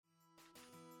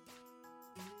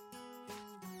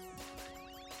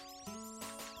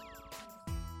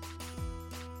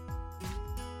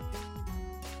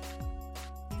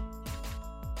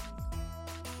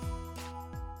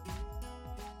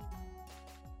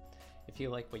you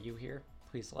like what you hear,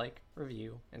 please like,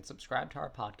 review, and subscribe to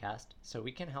our podcast so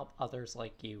we can help others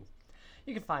like you.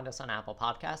 You can find us on Apple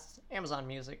Podcasts, Amazon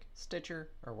Music, Stitcher,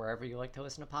 or wherever you like to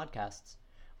listen to podcasts.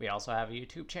 We also have a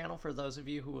YouTube channel for those of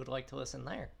you who would like to listen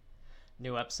there.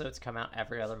 New episodes come out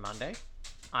every other Monday.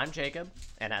 I'm Jacob,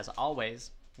 and as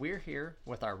always, we're here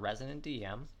with our resident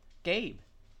DM, Gabe.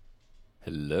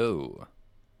 Hello.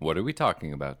 What are we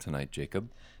talking about tonight, Jacob?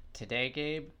 Today,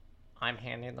 Gabe, I'm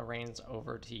handing the reins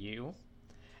over to you,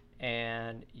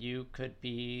 and you could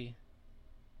be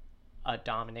a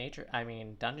dungeon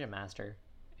master,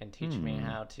 and teach me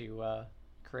how to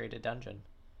create a dungeon.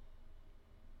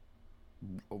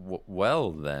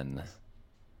 Well, then,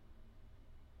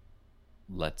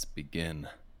 let's begin.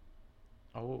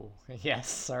 Oh, yes,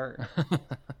 sir.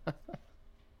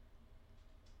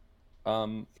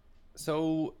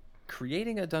 So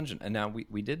creating a dungeon, and now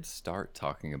we did start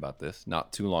talking about this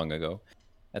not too long ago,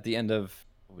 at the end of,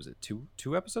 what was it,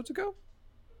 two episodes ago?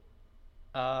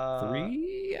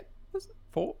 3 episodes?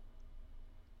 4?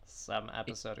 Some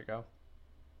episode ago.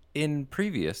 In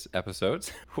previous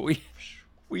episodes, we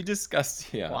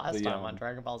discussed Last time on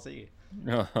Dragon Ball Z.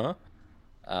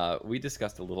 We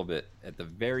discussed a little bit at the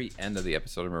very end of the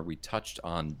episode where we touched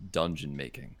on dungeon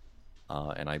making.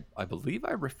 And I believe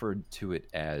I referred to it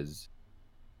as,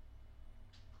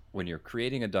 when you're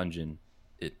creating a dungeon,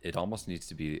 it almost needs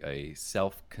to be a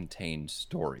self-contained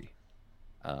story.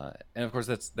 And of course,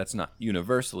 that's not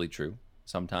universally true.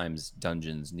 Sometimes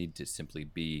dungeons need to simply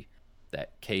be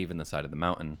that cave in the side of the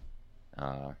mountain,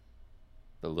 the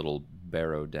little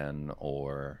barrow den,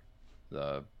 or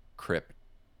the crypt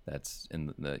that's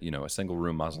in a single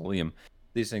room mausoleum.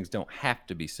 These things don't have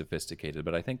to be sophisticated,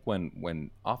 but I think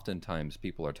when oftentimes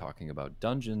people are talking about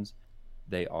dungeons,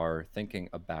 they are thinking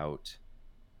about,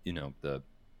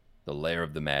 the lair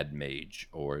of the mad mage,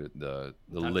 or the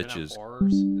Dungeon liches. of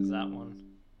Horrors? Is that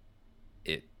one?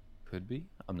 It could be.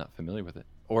 I'm not familiar with it.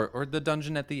 Or the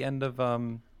dungeon at the end of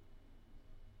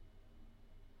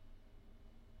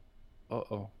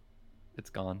it's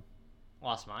gone.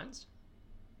 Lost Mines?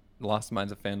 Lost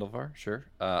Mines of Phandalvar, sure.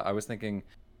 I was thinking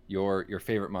your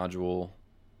favorite module.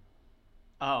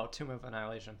 Oh, Tomb of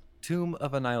Annihilation. Tomb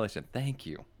of Annihilation. Thank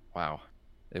you. Wow.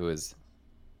 It's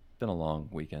been a long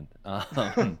weekend.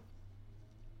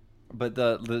 But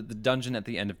the dungeon at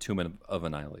the end of Tomb of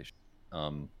Annihilation.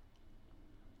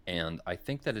 And I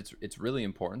think that it's really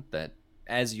important that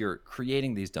as you're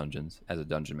creating these dungeons, as a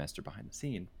dungeon master behind the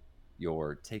scene,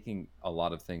 you're taking a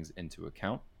lot of things into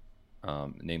account,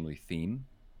 namely theme.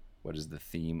 What is the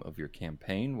theme of your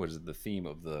campaign? What is the theme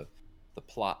of the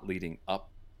plot leading up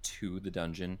to the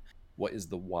dungeon? What is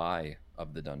the why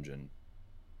of the dungeon?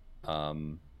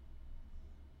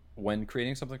 When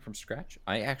creating something from scratch,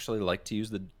 I actually like to use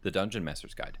the Dungeon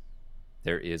Master's Guide.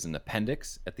 There is an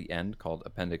appendix at the end called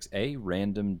Appendix A,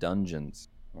 Random Dungeons,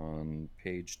 on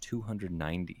page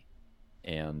 290.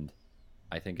 And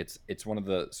I think it's one of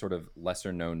the sort of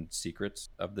lesser known secrets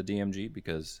of the DMG,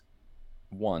 because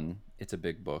one, it's a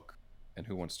big book, and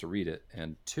who wants to read it?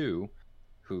 And two,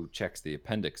 who checks the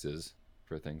appendixes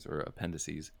for things, or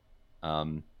appendices?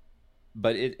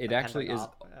 But it actually is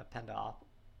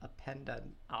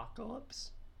Appendanocalypse?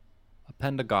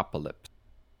 Appendagopolypse.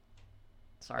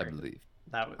 Sorry, I believe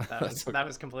that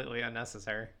was completely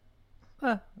unnecessary.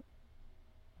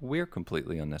 We're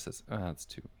completely unnecessary. That's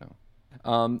too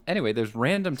no. Anyway, there's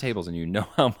random tables, and you know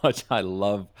how much I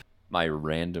love my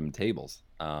random tables.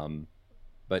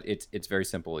 But it's very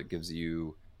simple. It gives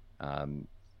you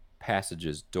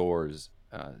passages, doors,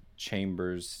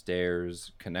 chambers,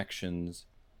 stairs, connections.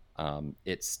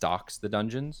 It stocks the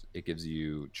dungeons. It gives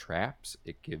you traps.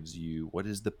 It gives you what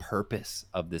is the purpose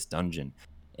of this dungeon.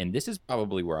 And this is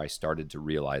probably where I started to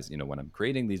realize, when I'm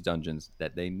creating these dungeons,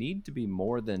 that they need to be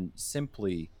more than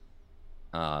simply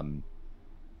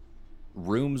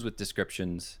rooms with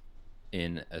descriptions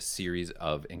in a series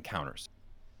of encounters.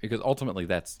 Because ultimately,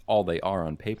 that's all they are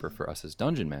on paper for us as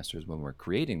dungeon masters when we're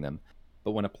creating them.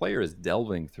 But when a player is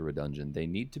delving through a dungeon, they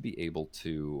need to be able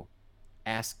to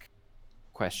ask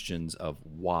questions of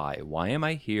why. Why am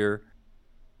I here?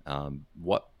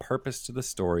 What purpose to the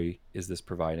story is this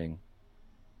providing?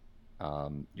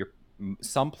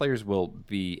 Some players will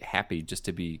be happy just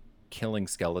to be killing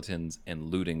skeletons and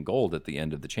looting gold at the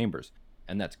end of the chambers,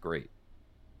 and that's great.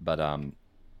 But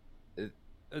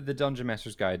the Dungeon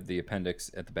Master's Guide, the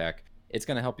appendix at the back, it's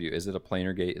going to help you. Is it a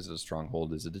planar gate? Is it a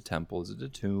stronghold? Is it a temple? Is it a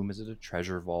tomb? Is it a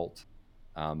treasure vault?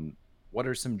 What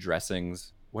are some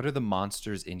dressings? What are the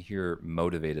monsters in here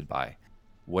motivated by?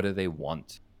 What do they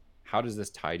want? How does this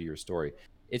tie to your story?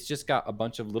 It's just got a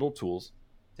bunch of little tools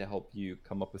to help you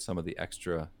come up with some of the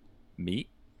extra meat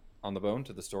on the bone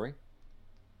to the story.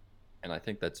 and I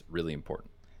think that's really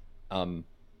important. Um,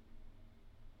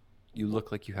 you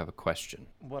look like you have a question.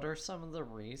 What are some of the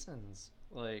reasons?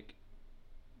 Like,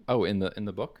 Oh, in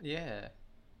the book? yeah.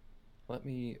 Let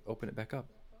me open it back up.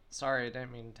 Sorry, I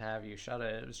didn't mean to have you shut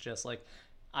it. It was just like,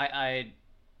 I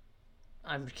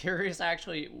I'm curious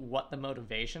actually what the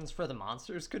motivations for the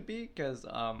monsters could be because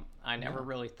I never Yeah.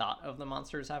 really thought of the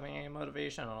monsters having any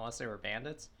motivation unless they were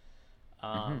bandits. Hmm.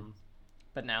 Um,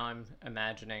 but now I'm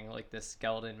imagining like this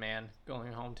skeleton man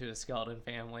going home to his skeleton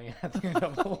family at the end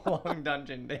of a long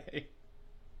dungeon day.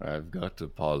 I've got to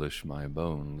polish my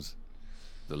bones.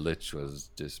 The lich was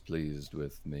displeased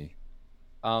with me.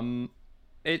 Um,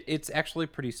 it's actually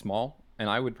pretty small, and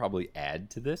I would probably add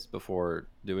to this before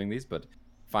doing these. But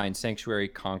find sanctuary,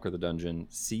 conquer the dungeon,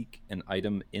 seek an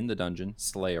item in the dungeon,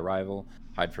 slay a rival,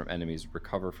 hide from enemies,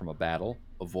 recover from a battle,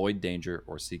 avoid danger,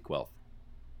 or seek wealth.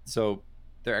 So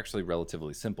they're actually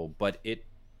relatively simple, but it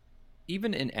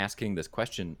even in asking this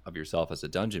question of yourself as a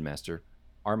dungeon master,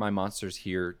 are my monsters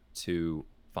here to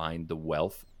find the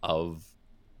wealth of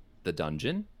the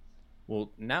dungeon?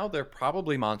 Well, now they're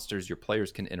probably monsters your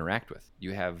players can interact with.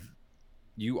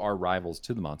 You are rivals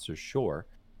to the monsters, sure,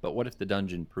 but what if the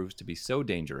dungeon proves to be so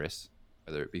dangerous,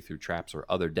 whether it be through traps or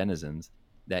other denizens,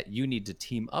 that you need to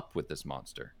team up with this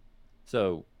monster?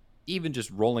 So, even just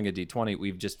rolling a d20,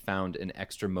 we've just found an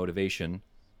extra motivation,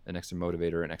 an extra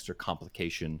motivator, an extra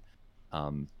complication.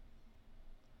 Um,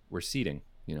 we're seeding,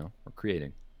 we're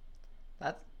creating.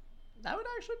 That that would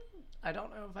actually. I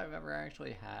don't know if I've ever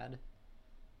actually had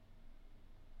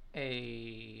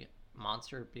a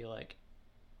monster be like,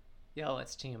 "Yo,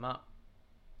 let's team up."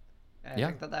 And I Yeah.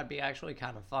 think that that'd be actually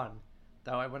kind of fun.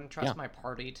 Though I wouldn't Yeah. trust my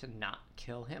party to not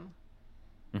kill him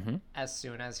Hmm. as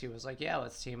soon as he was like, "Yeah,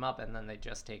 let's team up," and then they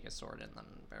just take his sword and then.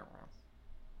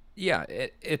 Yeah,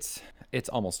 it's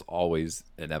almost always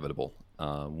inevitable,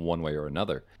 one way or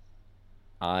another.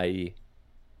 I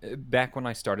Back when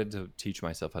I started to teach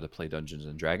myself how to play Dungeons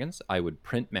and Dragons, I would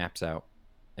print maps out,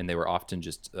 and they were often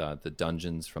just the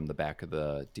dungeons from the back of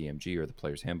the DMG or the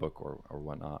Player's Handbook or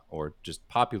whatnot, or just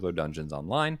popular dungeons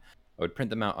online. I would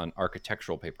print them out on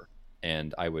architectural paper,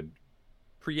 and I would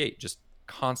create just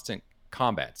constant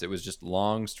combats. It was just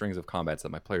long strings of combats that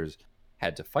my players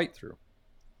had to fight through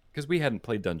because we hadn't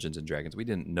played Dungeons and Dragons. We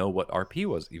didn't know what RP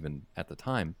was even at the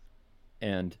time,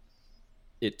 and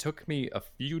it took me a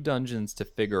few dungeons to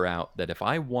figure out that if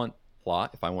I want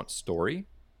plot, if I want story,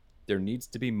 there needs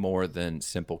to be more than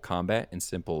simple combat and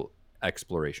simple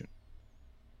exploration.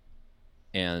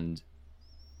 And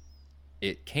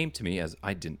it came to me as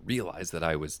I didn't realize that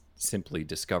I was simply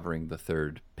discovering the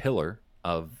third pillar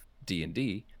of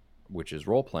D&D, which is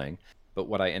role playing. But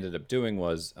what I ended up doing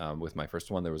was, with my first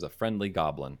one, there was a friendly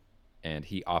goblin, and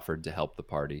he offered to help the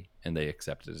party, and they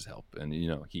accepted his help. And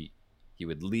he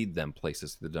would lead them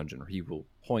places to the dungeon, or he will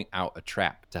point out a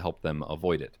trap to help them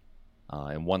avoid it.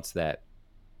 And once that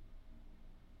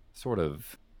sort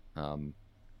of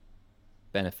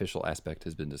beneficial aspect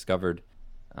has been discovered,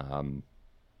 um,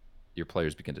 your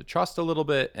players begin to trust a little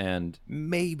bit, and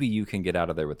maybe you can get out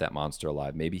of there with that monster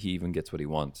alive. Maybe he even gets what he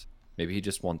wants. Maybe he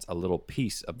just wants a little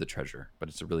piece of the treasure, but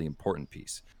it's a really important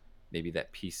piece. Maybe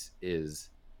that piece is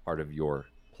part of your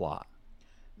plot.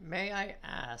 May I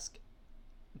ask,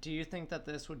 do you think that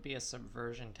this would be a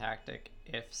subversion tactic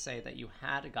if, say, that you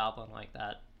had a goblin like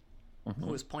that who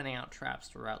was pointing out traps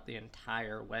throughout the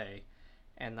entire way,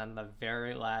 and then the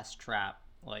very last trap,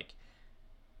 like,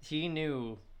 he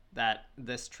knew that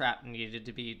this trap needed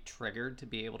to be triggered to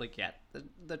be able to get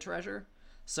the treasure,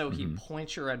 so he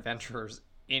points your adventurers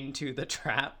into the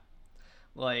trap?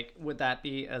 Like, would that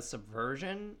be a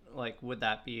subversion? Like, would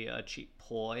that be a cheap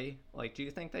ploy? Like, do you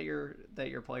think that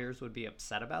your players would be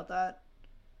upset about that?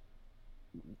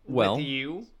 Well, With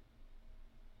you?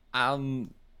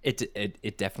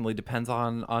 it definitely depends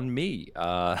on me,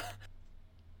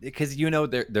 because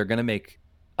they're gonna make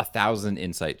 1,000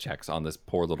 insight checks on this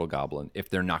poor little goblin if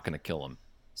they're not gonna kill him.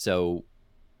 So,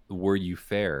 were you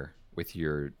fair with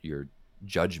your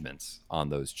judgments on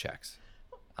those checks?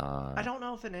 I don't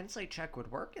know if an insight check would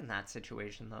work in that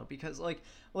situation though, because like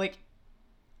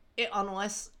it,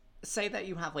 unless say that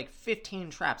you have like 15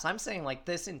 traps. I'm saying like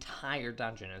this entire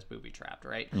dungeon is booby trapped,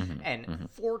 right? And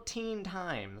 14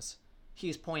 times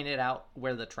he's pointed out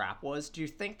where the trap was. Do you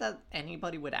think that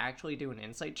anybody would actually do an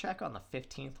insight check on the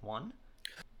 15th one?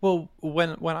 Well,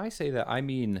 when I say that, I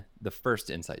mean the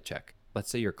first insight check. Let's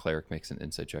say your cleric makes an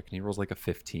insight check and he rolls like a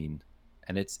 15,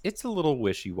 and it's a little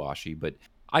wishy-washy, but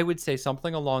I would say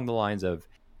something along the lines of,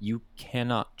 you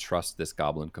cannot trust this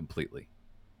goblin completely.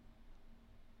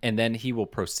 And then he will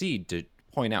proceed to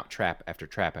point out trap after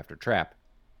trap after trap.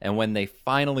 And when they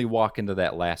finally walk into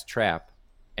that last trap,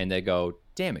 And they go,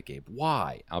 damn it, Gabe,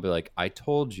 why? I'll be like, I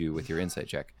told you with your insight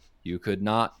check, you could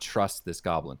not trust this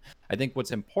goblin. I think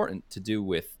what's important to do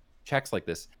with checks like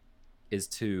this is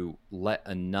to let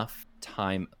enough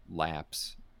time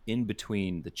lapse in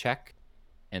between the check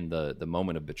and the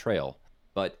moment of betrayal.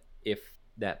 But if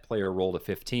that player rolled a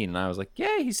 15 and I was like,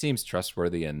 yeah, he seems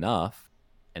trustworthy enough,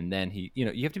 and then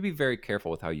you have to be very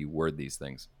careful with how you word these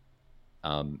things.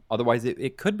 Otherwise,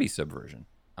 it could be subversion.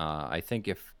 I think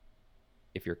if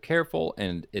you're careful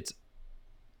and it's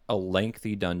a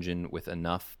lengthy dungeon with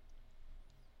enough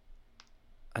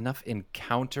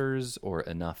encounters or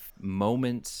enough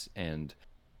moments and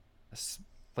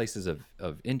places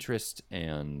of interest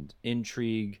and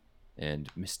intrigue and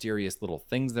mysterious little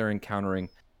things they're encountering,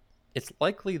 it's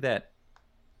likely that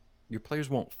your players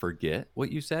won't forget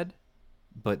what you said,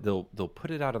 but they'll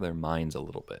put it out of their minds a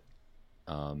little bit.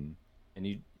 And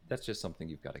that's just something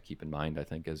you've got to keep in mind, I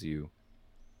think, as you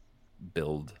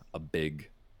build a big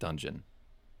dungeon.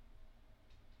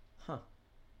 Huh.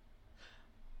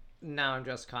 Now I'm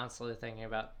just constantly thinking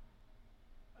about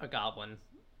a goblin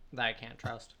that I can't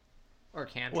trust. Or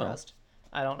can trust.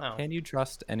 I don't know. Can you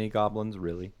trust any goblins,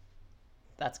 really?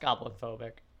 That's goblin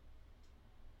phobic.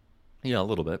 Yeah, a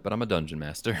little bit, but I'm a dungeon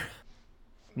master.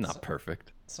 I'm not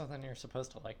perfect. So then you're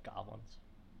supposed to like goblins.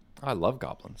 I love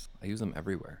goblins. I use them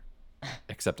everywhere.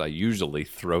 Except I usually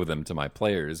throw them to my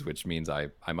players, which means I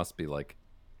must be like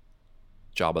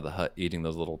Jabba the Hutt eating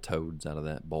those little toads out of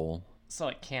that bowl. So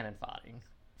like cannon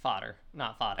fodder,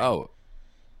 not fodder. Oh,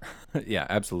 yeah,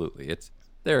 absolutely.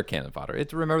 They're cannon fodder.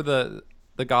 It's remember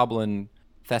the goblin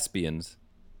thespians,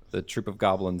 the troop of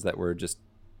goblins that were just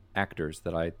actors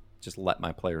that I just let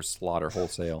my players slaughter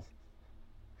wholesale.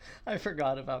 I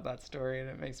forgot about that story, and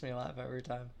it makes me laugh every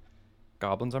time.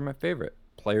 Goblins are my favorite.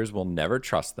 Players will never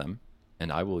trust them,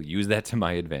 and I will use that to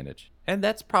my advantage. And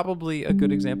that's probably a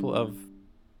good example of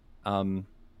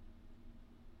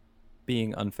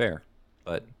being unfair.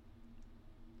 But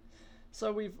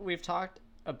so we've talked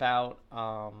about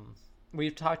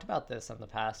this in the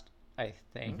past, I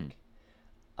think.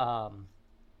 Mm-hmm.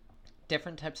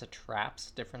 Different types of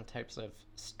traps, different types of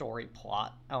story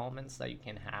plot elements that you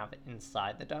can have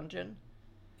inside the dungeon.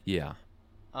 Yeah.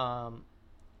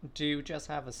 Do you just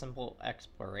have a simple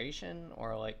exploration,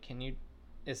 or like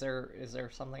is there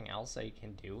something else that you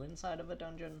can do inside of a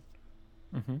dungeon?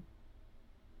 Mm-hmm.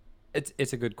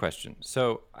 It's a good question.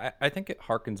 So I think it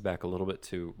harkens back a little bit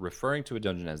to referring to a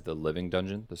dungeon as the living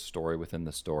dungeon, the story within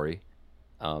the story.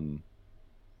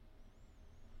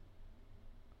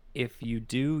 If you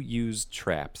do use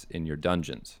traps in your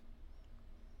dungeons,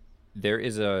 there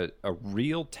is a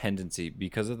real tendency,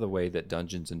 because of the way that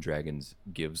Dungeons and Dragons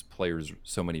gives players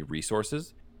so many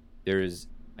resources.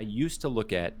 I used to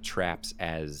look at traps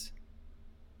as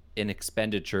an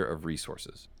expenditure of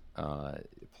resources.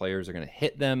 Players are going to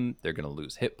hit them, they're going to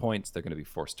lose hit points, they're going to be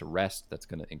forced to rest, that's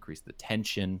going to increase the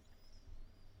tension.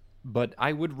 But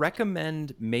I would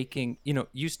recommend making,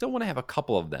 you still want to have a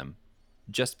couple of them,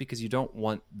 just because you don't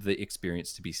want the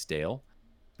experience to be stale.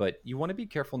 But you want to be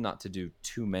careful not to do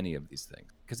too many of these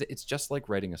things, because it's just like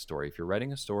writing a story. If you're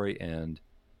writing a story and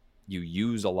you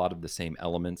use a lot of the same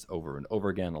elements over and over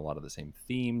again, a lot of the same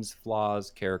themes,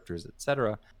 flaws, characters,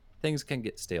 etc., things can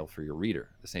get stale for your reader.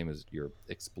 The same as you're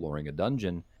exploring a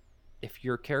dungeon. If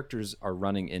your characters are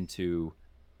running into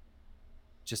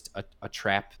just a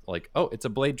trap, like, oh, it's a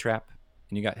blade trap,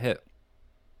 and you got hit.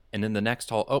 And then the next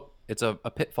hall, oh, it's a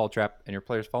pitfall trap, and your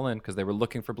players fall in because they were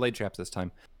looking for blade traps this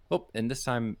time. Oh, and this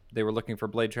time they were looking for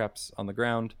blade traps on the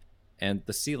ground, and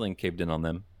the ceiling caved in on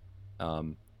them.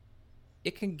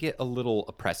 It can get a little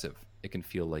oppressive. It can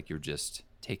feel like you're just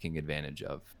taking advantage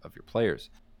of your players.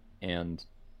 And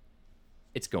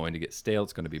it's going to get stale.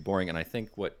 It's going to be boring. And I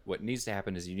think what needs to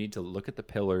happen is you need to look at the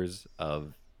pillars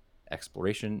of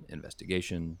exploration,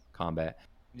 investigation, combat.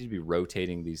 You need to be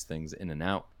rotating these things in and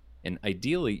out. And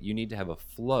ideally, you need to have a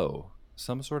flow,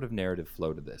 some sort of narrative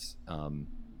flow to this.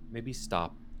 Maybe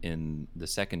stop in the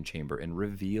second chamber and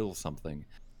reveal something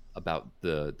about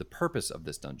the purpose of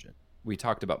this dungeon. We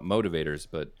talked about motivators,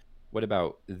 but what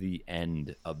about the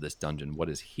end of this dungeon? What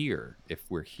is here? If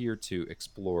we're here to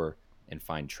explore and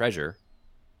find treasure,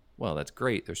 well, that's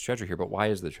great. There's treasure here, but why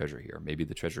is the treasure here? Maybe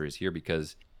the treasure is here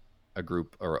because a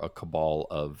group or a cabal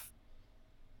of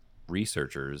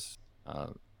researchers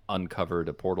uncovered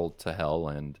a portal to hell,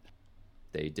 and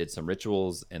they did some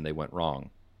rituals and they went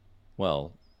wrong.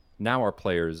 Well, now our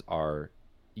players are,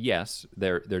 yes,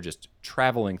 they're just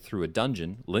traveling through a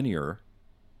dungeon, linear,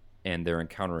 and they're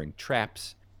encountering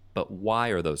traps. But why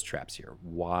are those traps here?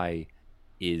 Why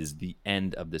is the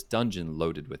end of this dungeon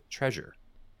loaded with treasure?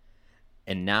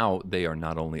 And now they are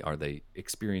not only are they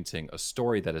experiencing a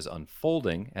story that is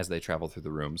unfolding as they travel through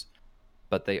the rooms,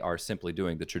 but they are simply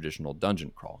doing the traditional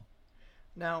dungeon crawl.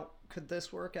 Now, could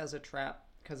this work as a trap?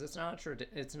 Because it's not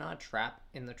a trap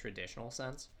in the traditional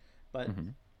sense, but Mm-hmm.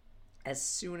 as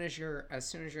soon as your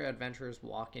adventurers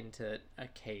walk into a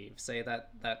cave, say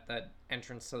that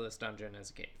entrance to this dungeon is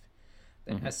a cave,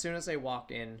 then Mm-hmm. as soon as they walk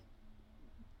in,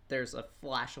 there's a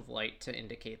flash of light to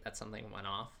indicate that something went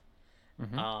off.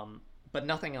 Mm-hmm. But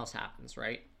nothing else happens,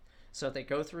 right? So they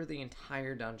go through the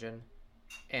entire dungeon,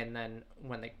 and then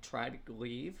when they try to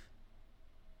leave,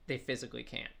 they physically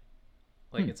can't.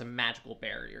 Like it's a magical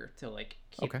barrier to like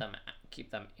Okay.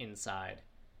 keep them inside,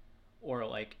 or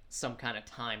like some kind of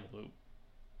time loop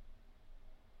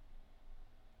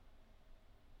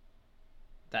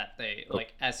that they Oh,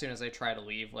 like as soon as they try to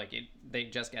leave, like they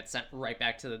just get sent right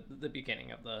back to the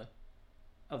beginning of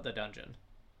the dungeon.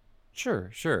 sure,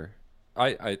 sure.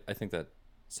 I think that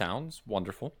sounds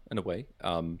wonderful in a way.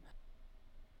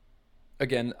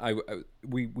 Again,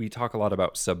 we talk a lot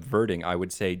about subverting. I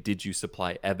would say, did you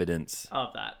supply evidence?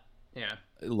 Of that. Yeah.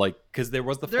 Like, because there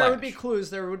was the There would be flash. clues.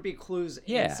 There would be clues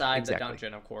Yeah, inside the exactly.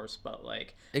 dungeon, of course, but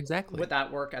like, Exactly. would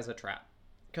that work as a trap?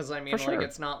 Because I mean, For like, sure.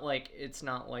 it's not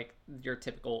like your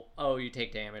typical oh you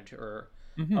take damage or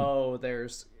Hmm. oh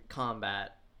there's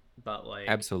combat, but like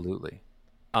Absolutely.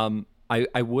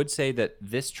 I would say that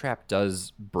this trap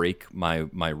does break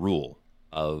my rule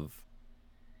of,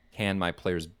 can my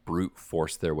players brute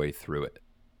force their way through it?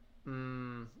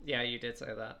 yeah, you did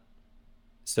say that.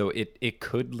 So it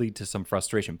could lead to some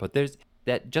frustration. But there's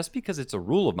that, just because it's a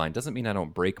rule of mine doesn't mean I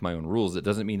don't break my own rules. It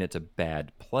doesn't mean it's a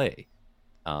bad play.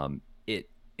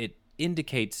 It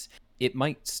indicates it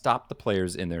might stop the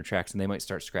players in their tracks, and they might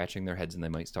start scratching their heads, and they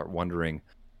might start wondering,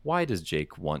 why does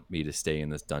Jake want me to stay in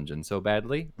this dungeon so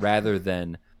badly? Rather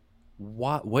than,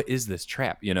 what is this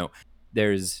trap?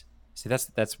 There's, see,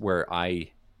 that's where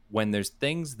when there's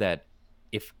things that,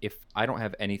 if I don't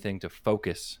have anything to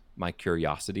focus my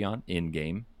curiosity on in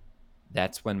game,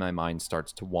 that's when my mind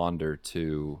starts to wander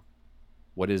to,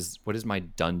 what is my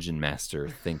dungeon master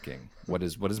thinking? What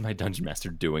is my dungeon master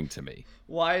doing to me?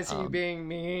 Why is he Um, being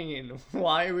mean?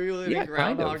 Why are we living yeah, kind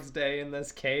of. Groundhog's Day in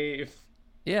this cave?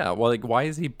 Yeah, well, like, why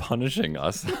is he punishing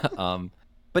us?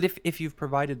 But if you've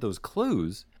provided those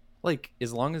clues, like,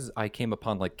 as long as I came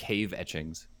upon like cave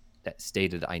etchings that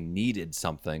stated I needed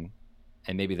something,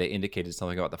 and maybe they indicated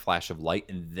something about the flash of light,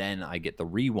 and then I get the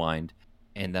rewind,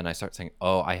 and then I start saying,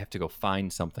 oh, I have to go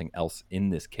find something else in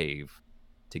this cave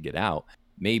to get out.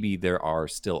 Maybe there are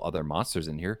still other monsters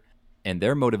in here, and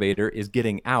their motivator is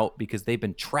getting out because they've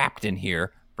been trapped in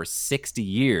here for 60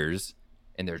 years,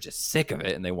 and they're just sick of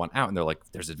it, and they want out, and they're like,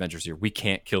 there's adventures here, we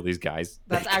can't kill these guys,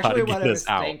 they That's gotta actually what get I us was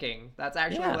out. thinking. That's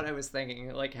actually Yeah. what I was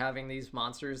thinking. Like having these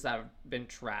monsters that have been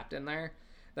trapped in there,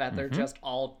 that they're Hmm. just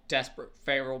all desperate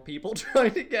feral people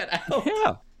trying to get out.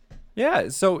 Yeah. Yeah.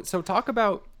 So talk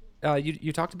about,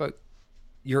 you talked about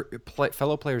your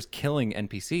fellow players killing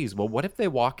NPCs. Well, what if they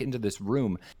walk into this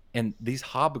room and these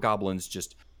hobgoblins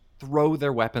just throw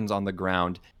their weapons on the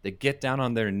ground? They get down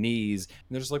on their knees and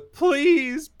they're just like,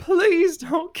 please, please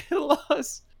don't kill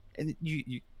us. And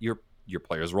your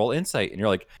players roll insight, and you're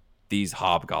like, these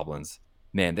hobgoblins,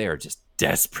 man, they are just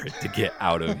desperate to get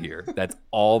out of here. That's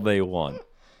all they want.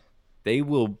 They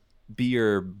will be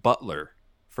your butler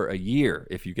for a year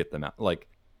if you get them out. Like,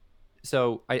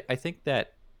 so I think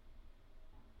that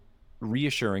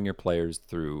reassuring your players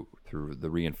through the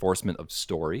reinforcement of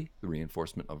story, the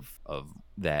reinforcement of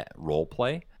that role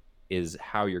play, is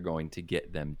how you're going to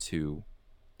get them to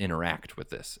interact with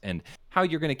this, and how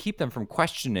you're going to keep them from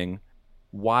questioning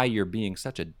why you're being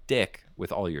such a dick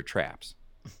with all your traps.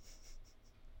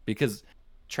 Because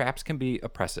traps can be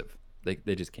oppressive. They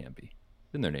just can be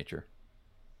in their nature.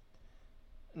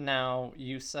 Now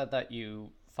you said that you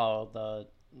followed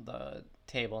the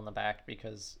table in the back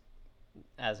because,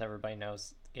 as everybody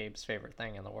knows, Gabe's favorite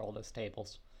thing in the world is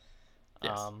tables.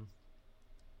 Yes.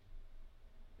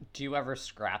 Do you ever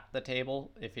scrap the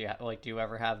table if you like? Do you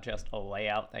ever have just a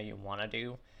layout that you want to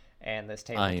do, and this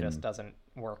table just doesn't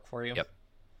work for you? Yep.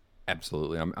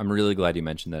 Absolutely. I'm really glad you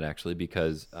mentioned that, actually,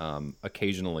 because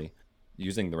occasionally,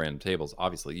 using the random tables,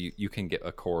 obviously you can get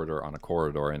a corridor on a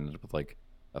corridor and end up with like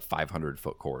a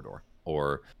 500-foot corridor,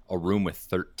 or a room with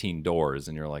 13 doors,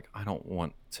 and you're like, I don't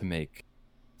want to make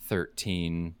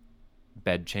 13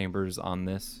 bed chambers on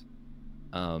this.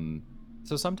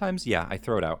 So sometimes, yeah, I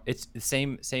throw it out. It's the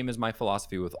same as my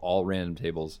philosophy with all random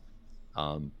tables.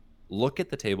 Look at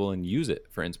the table and use it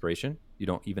for inspiration. You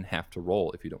don't even have to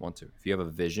roll if you don't want to. If you have a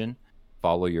vision,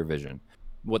 follow your vision.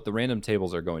 What the random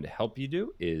tables are going to help you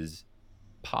do is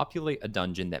populate a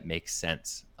dungeon that makes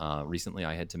sense. Recently,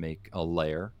 I had to make a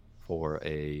lair for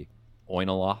a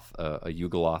Oinoloth, a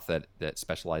Yugoloth that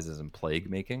specializes in plague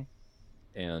making.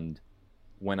 And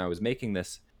when I was making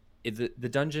this, the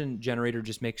dungeon generator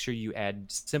just makes sure you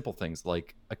add simple things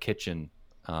like a kitchen,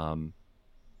 um,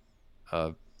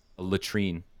 a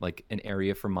latrine, like an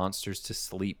area for monsters to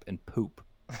sleep and poop.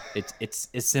 It's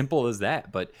as simple as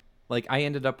that. But like I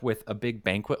ended up with a big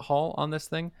banquet hall on this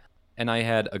thing, and I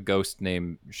had a ghost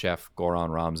named Chef Goran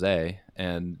Ramsey,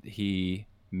 and he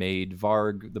made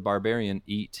Varg the barbarian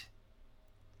eat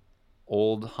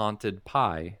old haunted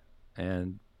pie,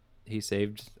 and he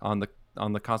saved on the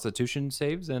Constitution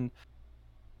saves, and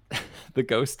the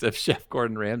ghost of Chef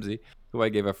Gordon Ramsay, who I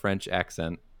gave a French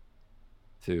accent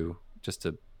to just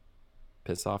to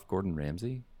piss off Gordon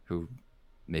Ramsay, who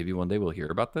maybe one day we'll hear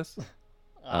about this.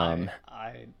 I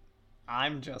I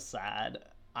I'm just sad.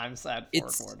 I'm sad for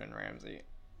It's Gordon Ramsay.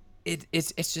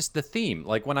 it's just the theme.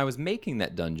 Like when I was making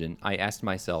that dungeon, I asked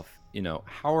myself,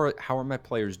 how are my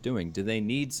players doing? Do they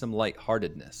need some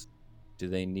lightheartedness? Do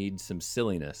they need some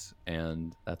silliness?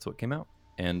 And that's what came out.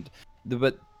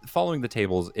 But following the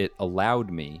tables, it allowed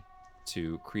me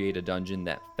to create a dungeon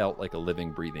that felt like a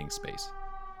living, breathing space.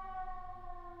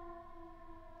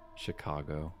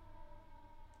 Chicago.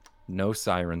 No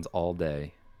sirens all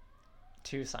day.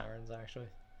 2 sirens actually.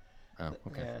 Oh,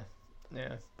 okay.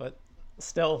 Yeah, but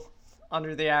still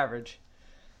under the average.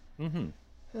 Mm-hmm.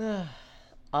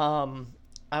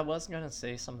 I was gonna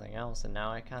say something else, and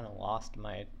now I kind of lost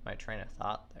my train of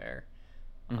thought there.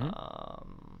 Mm-hmm.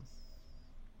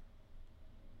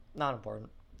 Not important.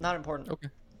 Not important. Okay.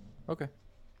 Okay.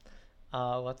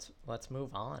 Let's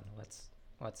move on.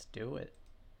 Let's do it.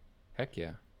 Heck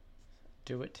yeah.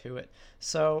 Do it to it.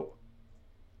 So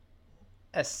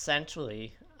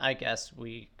essentially, I guess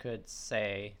we could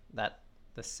say that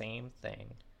the same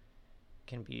thing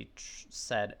can be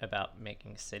said about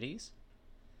making cities.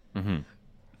 Mm-hmm.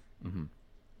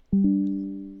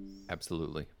 Mm-hmm.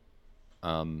 Absolutely.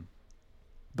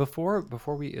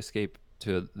 Before we escape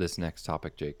to this next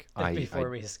topic, Jake, Before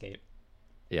we escape.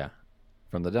 Yeah,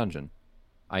 from the dungeon,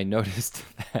 I noticed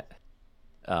that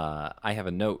I have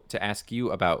a note to ask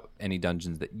you about any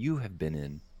dungeons that you have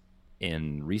been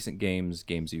in recent games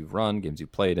you've run, games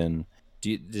you've played in.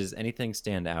 Does anything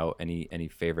stand out? Any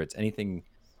favorites? Anything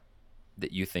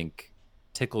that you think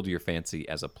tickled your fancy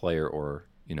as a player, or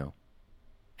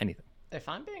anything? If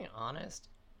I'm being honest,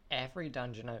 every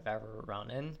dungeon I've ever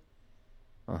run in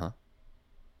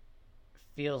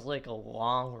feels like a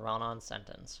long run-on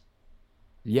sentence.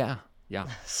 Yeah.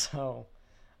 So,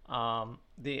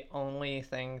 the only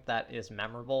thing that is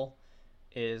memorable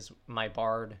is my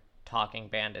bard talking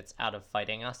bandits out of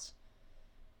fighting us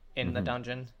in the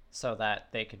dungeon so that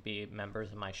they could be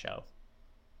members of my show.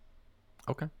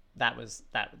 Okay. That's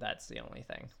the only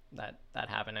thing that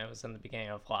happened. It was in the beginning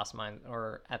of Lost Mines,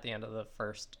 or at the end of the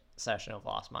first session of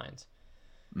Lost Mines.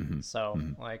 So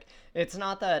like, it's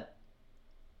not that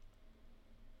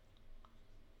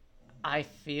I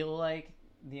feel like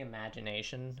the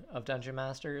imagination of dungeon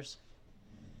masters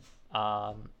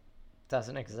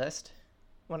doesn't exist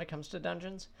when it comes to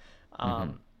dungeons.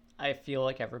 I feel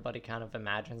like everybody kind of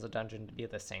imagines a dungeon to be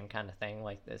the same kind of thing,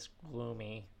 like this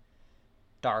gloomy,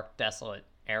 dark, desolate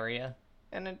area,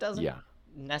 and it doesn't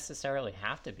necessarily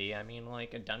have to be. I mean,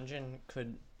 like, a dungeon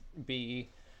could be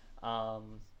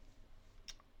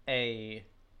a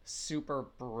super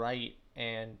bright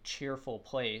and cheerful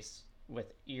place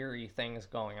with eerie things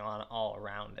going on all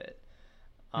around it.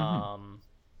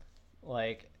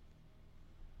 Like,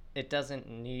 it doesn't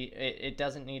need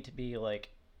to be like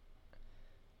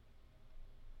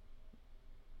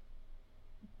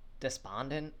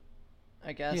despondent,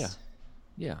 I guess.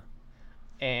 Yeah.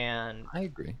 And I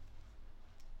agree.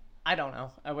 I don't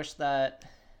know. I wish that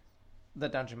the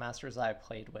dungeon masters I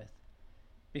played with,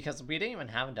 because we didn't even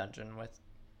have a dungeon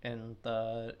in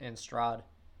Strahd.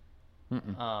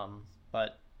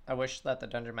 But I wish that the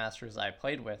dungeon masters I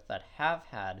played with that have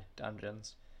had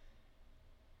dungeons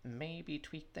maybe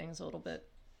tweak things a little bit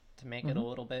to make it a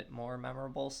little bit more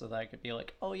memorable, so that I could be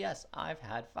like, oh yes, I've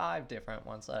had 5 different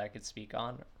ones that I could speak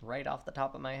on right off the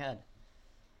top of my head.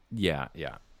 Yeah.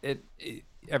 It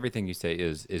everything you say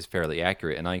is fairly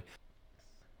accurate, and I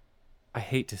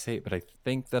hate to say it, but I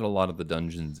think that a lot of the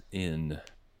dungeons in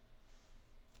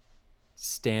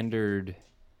standard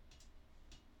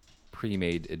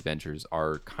pre-made adventures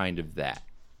are kind of that.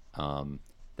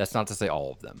 That's not to say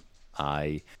all of them.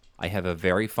 I have a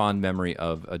very fond memory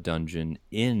of a dungeon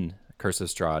in Curse of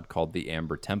Strahd called the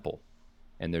Amber Temple,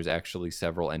 and there's actually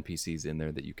several NPCs in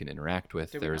there that you can interact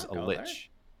with. There's a lich.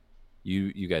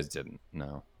 There? You guys didn't,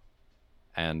 no.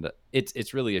 And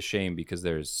it's really a shame because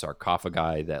there's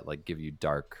sarcophagi that like give you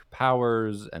dark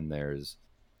powers, and there's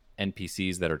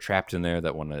NPCs that are trapped in there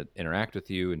that want to interact with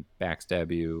you and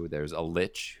backstab you. There's a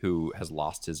lich who has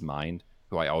lost his mind,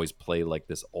 who I always play like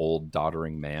this old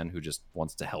doddering man who just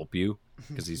wants to help you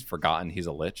because he's forgotten he's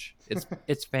a lich.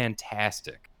 It's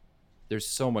fantastic. There's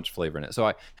so much flavor in it.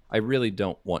 So I really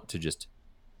don't want to just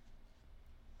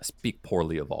speak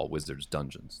poorly of all Wizards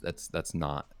dungeons. That's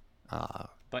not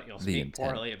But you'll the speak intent.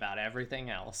 poorly about everything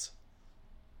else.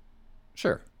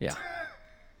 Sure, yeah.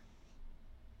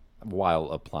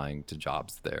 While applying to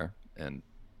jobs there and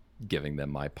giving them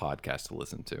my podcast to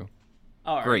listen to.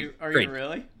 Oh, are Great, you great.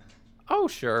 really? Oh,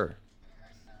 sure.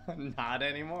 Not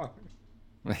anymore.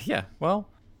 Yeah, well,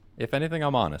 if anything,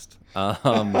 I'm honest.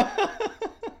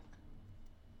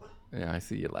 Yeah, I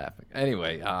see you laughing.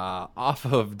 Anyway, off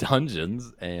of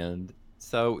dungeons, and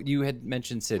so you had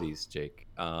mentioned cities, Jake.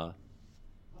 I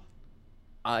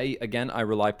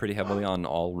rely pretty heavily on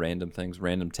all random things,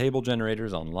 random table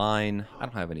generators online. I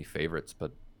don't have any favorites,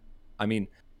 but I mean,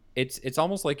 it's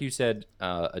almost like you said,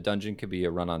 a dungeon could be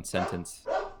a run-on sentence.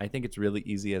 I think it's really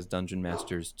easy as dungeon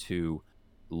masters to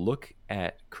look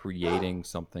at creating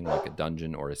something like a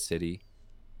dungeon or a city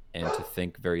and to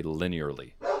think very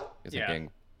linearly. You're thinking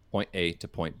point A to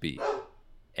point B.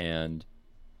 And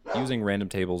using random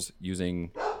tables,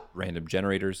 using random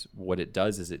generators, what it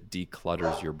does is it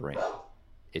declutters your brain.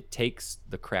 It takes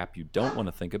the crap you don't want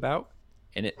to think about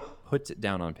and it puts it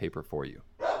down on paper for you.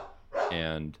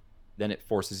 And then it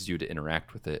forces you to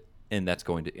interact with it, and that's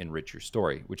going to enrich your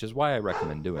story, which is why I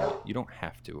recommend doing it. You don't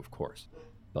have to, of course.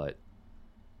 But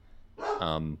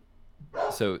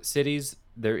so cities,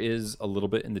 there is a little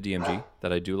bit in the DMG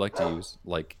that I do like to use.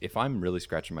 Like if I'm really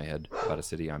scratching my head about a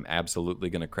city, I'm absolutely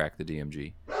going to crack the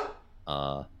DMG.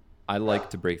 I like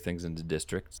to break things into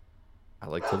districts. I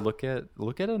like to look at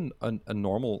a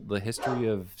normal, the history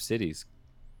of cities,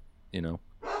 you know.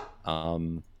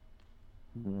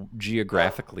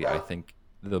 Geographically, I think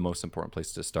the most important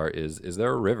place to start is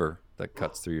there a river that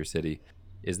cuts through your city?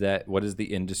 What is the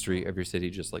industry of your city?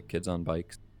 Just like kids on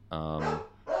bikes,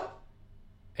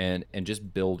 and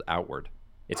just build outward.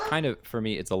 It's kind of, for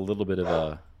me, it's a little bit of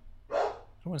a, I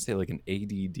don't want to say like an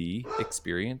ADD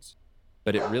experience,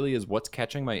 but it really is what's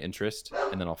catching my interest,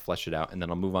 and then I'll flesh it out, and then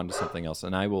I'll move on to something else,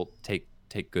 and I will take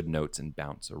good notes and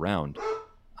bounce around.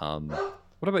 What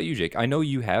about you, Jake? I know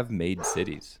you have made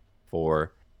cities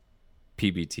for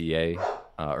PBTA,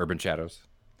 Urban Shadows.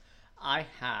 I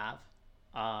have.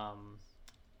 I,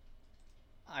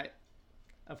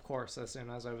 of course, as soon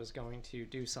as I was going to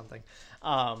do something,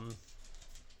 I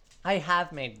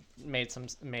have made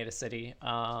a city.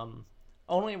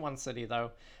 Only one city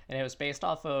though, and it was based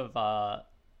off of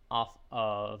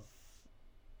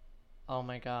oh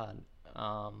my god,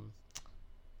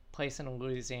 place in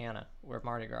Louisiana where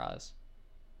Mardi Gras is.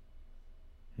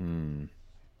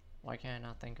 Why can't I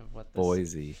not think of what this...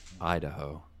 Boise,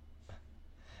 Idaho.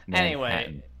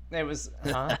 Anyway, it was...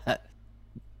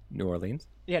 New Orleans?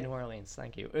 Yeah, New Orleans,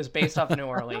 thank you. It was based off of New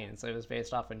Orleans.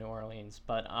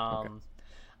 But okay.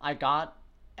 I got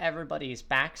everybody's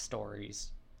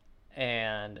backstories,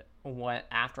 and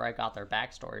after I got their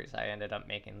backstories, I ended up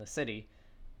making the city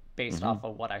based off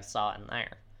of what I saw in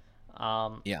there.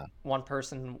 Yeah. One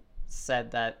person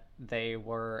said that they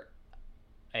were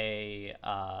a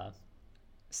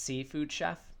seafood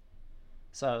chef,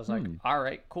 so I was like, all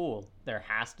right, cool. There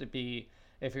has to be,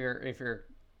 if you're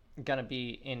gonna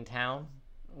be in town,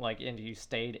 like, and you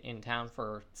stayed in town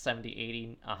for 70,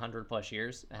 80, 100 plus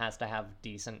years, it has to have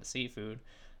decent seafood.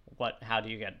 How do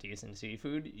you get decent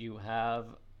seafood? You have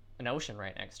an ocean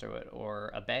right next to it,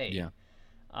 or a bay.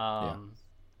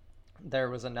 There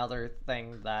was another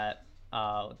thing that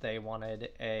they wanted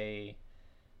a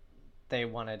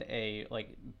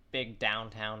like big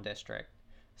downtown district.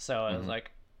 So I was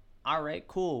like, all right,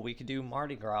 cool. We could do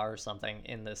Mardi Gras or something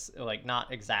in this, like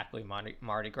not exactly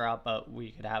Mardi Gras, but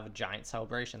we could have a giant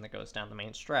celebration that goes down the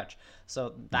main stretch.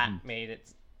 So that made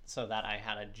it so that I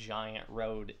had a giant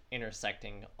road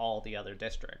intersecting all the other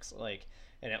districts, like,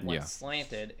 and it went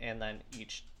slanted, and then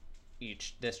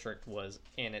each district was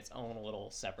in its own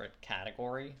little separate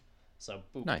category. So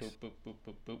boop, boop, boop, boop,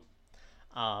 boop,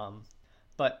 boop.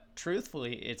 But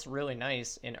truthfully, it's really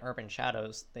nice in Urban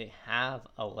Shadows. They have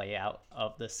a layout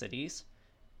of the cities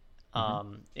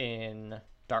in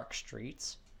Dark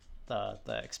Streets,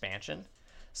 the expansion.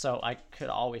 So I could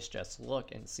always just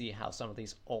look and see how some of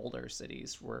these older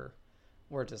cities were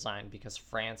designed, because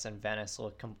France and Venice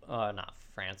look not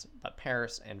France, but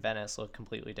Paris and Venice look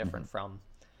completely different from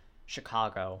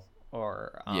Chicago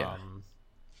or LA.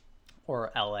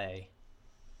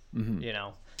 You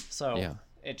know, so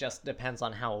It just depends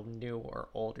on how new or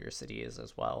old your city is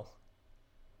as well.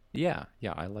 Yeah,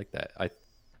 yeah, I like that.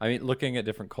 I mean, looking at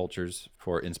different cultures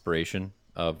for inspiration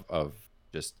of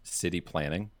just city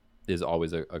planning is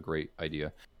always a great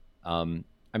idea.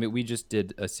 I mean, we just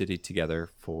did a city together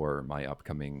for my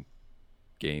upcoming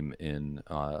game in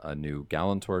a new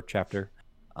Galantor chapter.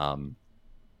 Um,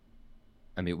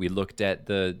 I mean, we looked at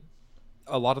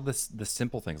a lot of the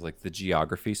simple things like the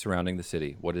geography surrounding the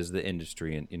city. What is the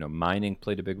industry? And mining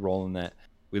played a big role in that.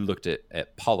 We looked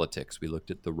at politics. We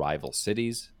looked at the rival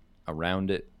cities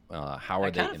around it. How I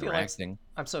are they kind of feel like interacting?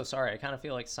 I'm so sorry. I kind of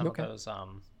feel like some of Okay. those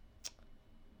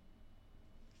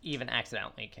even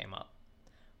accidentally came up.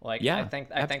 Like Yeah, I think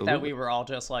that we absolutely. were all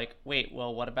just like, wait,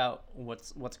 well, what about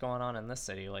what's going on in this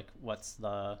city? Like, what's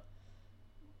the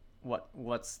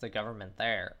government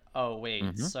there? Oh wait,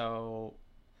 Hmm. so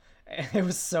it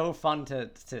was so fun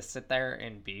to sit there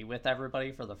and be with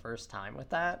everybody for the first time with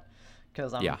that,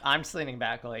 because Yeah. I'm sitting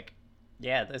back like,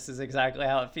 yeah, this is exactly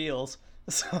how it feels.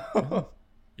 Yeah. So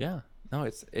Yeah. No,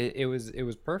 it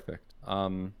was perfect.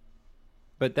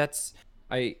 But that's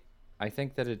I I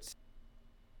think that it's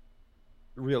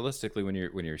realistically when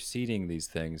you're seeding these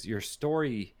things, your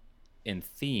story and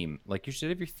theme, like you should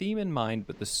have your theme in mind,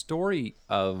 but the story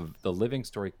of the living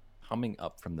story coming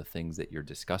up from the things that you're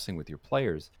discussing with your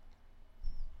players,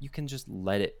 you can just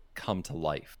let it come to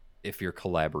life if you're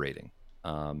collaborating.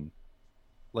 Um,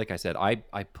 like I said, I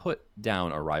put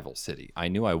down a rival city. I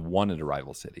knew I wanted a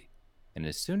rival city. And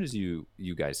as soon as you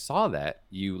guys saw that,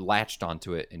 you latched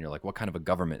onto it and you're like, what kind of a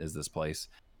government is this place?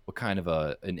 What kind of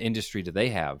an industry do they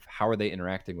have? How are they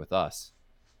interacting with us?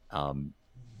 Um,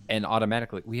 and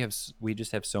automatically we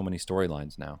just have so many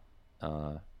storylines now.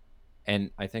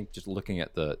 And I think just looking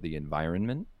at the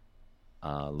environment,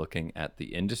 looking at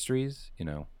the industries,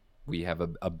 we have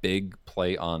a big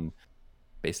play on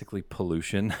basically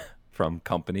pollution from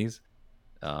companies,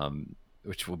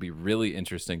 which will be really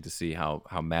interesting to see how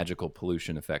magical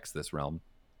pollution affects this realm.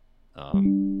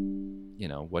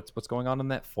 What's going on in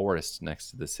that forest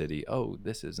next to the city? Oh,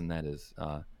 this is and that is.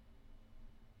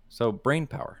 So brain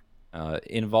power.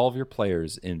 Involve your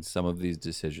players in some of these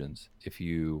decisions if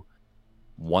you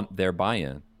want their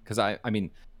buy-in. Because I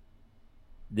mean,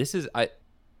 this is I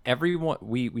everyone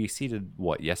we seated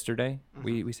what yesterday.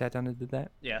 mhm. We sat down and did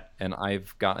that, Yeah. and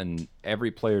I've gotten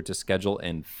every player to schedule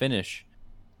and finish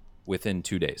within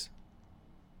 2 days,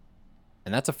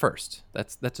 and that's a first.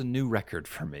 That's a new record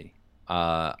for me.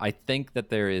 I think that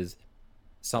there is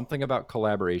something about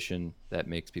collaboration that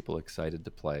makes people excited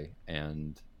to play,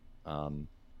 and um,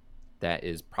 that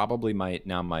is probably my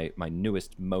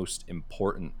newest most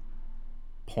important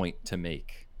point to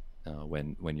make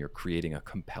when you're creating a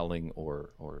compelling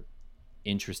or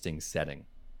interesting setting.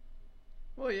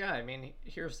 Well, yeah. I mean,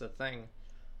 here's the thing.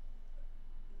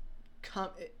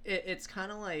 It's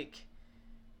kind of like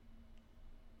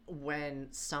when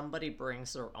somebody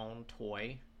brings their own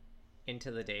toy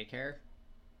into the daycare.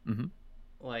 Hmm.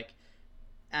 Like,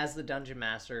 as the dungeon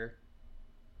master,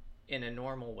 in a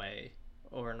normal way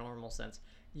or a normal sense,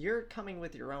 you're coming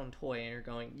with your own toy and you're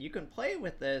going, you can play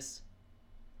with this,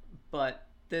 but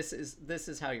this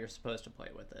is how you're supposed to play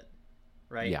with it,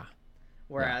 right? Yeah, yeah.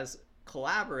 Whereas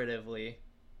collaboratively,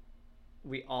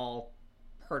 we all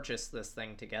purchase this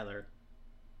thing together,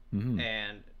 Hmm.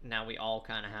 and now we all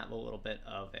kind of have a little bit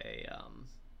of a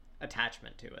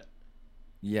attachment to it.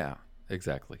 Yeah,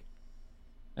 exactly.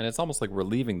 And it's almost like we're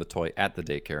leaving the toy at the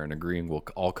daycare and agreeing we'll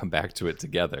all come back to it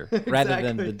together rather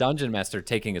than the Exactly. dungeon master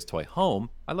taking his toy home.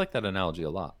 I like that analogy a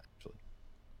lot, actually.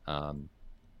 Um,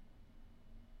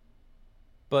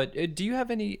 but do you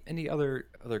have any other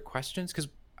questions? Because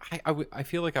I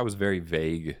feel like I was very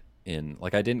vague in,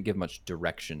 like, I didn't give much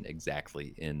direction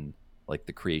exactly in like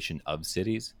the creation of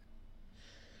cities.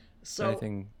 So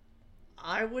Anything?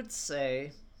 I would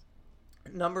say,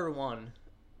 number one,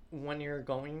 when you're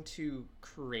going to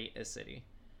create a city,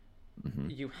 Hmm.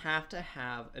 you have to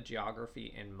have a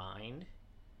geography in mind,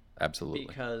 Absolutely.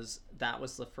 because that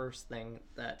was the first thing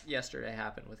that yesterday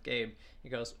happened with Gabe. He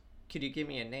goes, "Could you give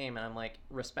me a name?" And I'm like,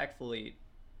 respectfully,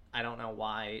 I don't know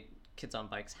why Kids on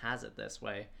Bikes has it this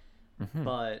way, Hmm.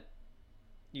 but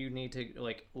you need to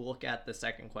like look at the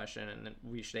second question, and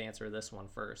we should answer this one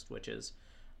first, which is,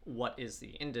 what is the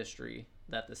industry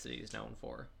that the city is known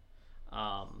for?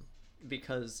 Um,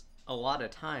 because a lot of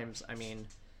times, I mean,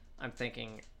 I'm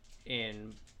thinking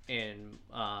in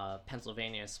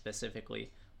Pennsylvania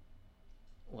specifically,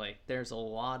 like there's a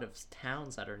lot of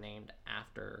towns that are named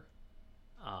after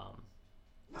um,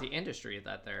 the industry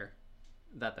that they're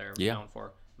Yeah. known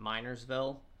for.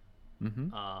 Minersville.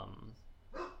 Hmm. Um,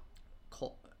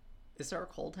 Col- is there a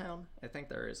coal town? I think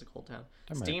there is a coal town.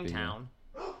 There might be. Yeah. Steamtown.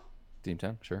 Team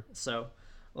 10, sure. So,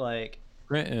 like,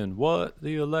 Granton, what?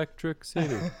 The Electric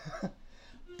City.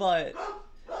 but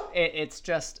it's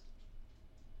just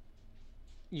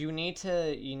you need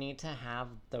to have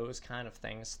those kind of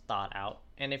things thought out.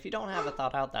 And if you don't have it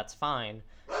thought out, that's fine.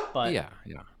 But Yeah,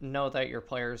 yeah. know that your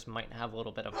players might have a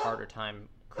little bit of harder time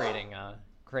creating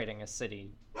a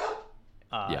city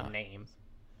Yeah. name.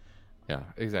 Yeah,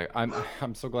 exactly.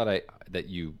 I'm so glad that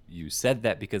you said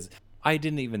that, because I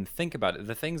didn't even think about it.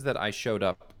 The things that I showed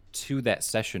up to that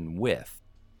session with,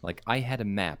 like I had a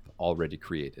map already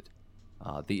created.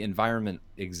 The environment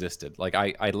existed. Like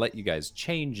I let you guys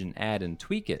change and add and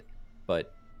tweak it,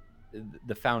 but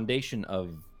the foundation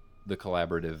of the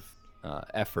collaborative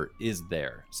effort is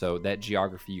there. So that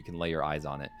geography, you can lay your eyes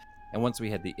on it. And once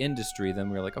we had the industry, then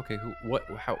we were like, okay,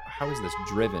 how is this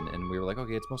driven? And we were like,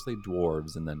 okay, it's mostly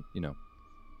dwarves. And then,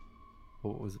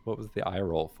 what was the eye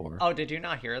roll for? Oh, did you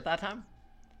not hear it that time?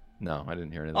 No, I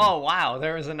didn't hear anything. Oh wow,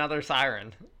 there was another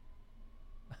siren.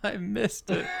 I missed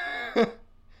it.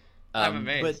 I'm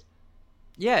amazed. But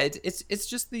yeah, it's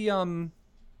just the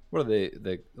what are they,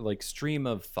 the like stream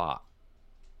of thought,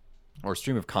 or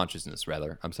stream of consciousness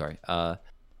rather. I'm sorry.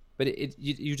 But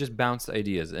you just bounce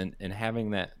ideas, and having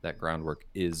that groundwork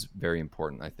is very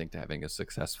important, I think, to having a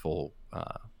successful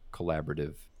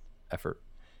collaborative effort.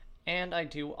 And I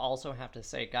do also have to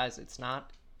say, guys, it's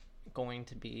not going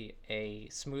to be a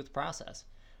smooth process.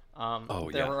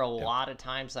 There were a lot of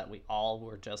times that we all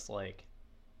were just like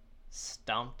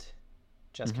stumped,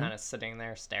 just kind of sitting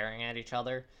there staring at each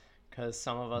other, because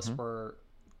some of us were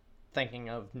thinking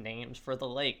of names for the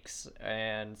lakes,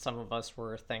 and some of us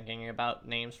were thinking about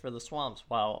names for the swamps,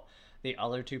 while the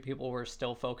other two people were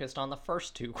still focused on the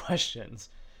first two questions.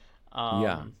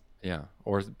 Yeah.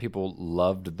 Or people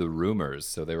loved the rumors,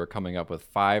 so they were coming up with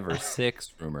 5 or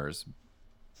 6 rumors.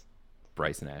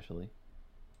 Bryce and Ashley.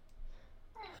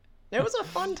 It was a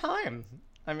fun time.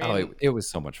 I mean, it was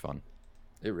so much fun.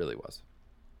 It really was.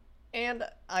 And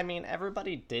I mean,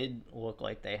 everybody did look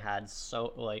like they had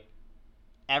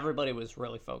everybody was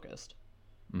really focused.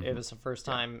 It was the first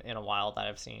time in a while that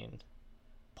I've seen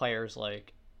players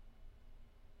like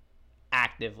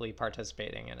actively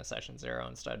participating in a session 0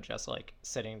 instead of just like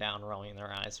sitting down, rolling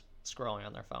their eyes, scrolling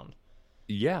on their phone.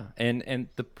 Yeah, and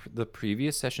the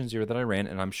previous session 0 that I ran,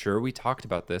 and I'm sure we talked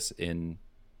about this in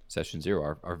session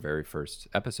 0, our very first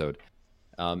episode,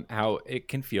 how it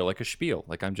can feel like a spiel.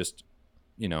 Like I'm just,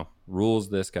 rules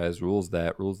this, guys, rules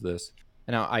that, rules this.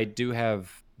 And now I do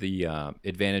have the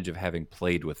advantage of having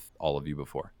played with all of you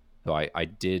before. So I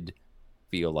did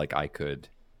feel like I could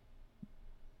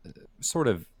sort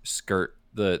of skirt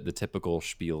the typical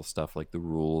spiel stuff, like the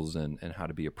rules and how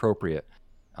to be appropriate.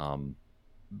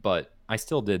 But I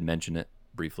still did mention it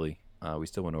briefly. We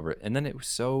still went over it. And then it was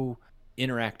so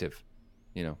interactive.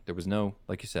 There was no,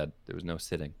 like you said, there was no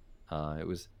sitting. It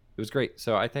was great.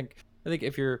 So I think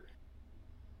if you're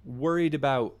worried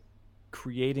about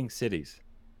creating cities,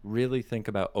 really think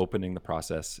about opening the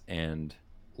process and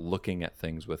looking at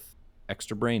things with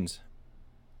extra brains.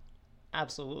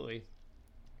 Absolutely.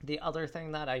 The other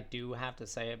thing that I do have to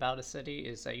say about a city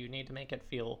is that you need to make it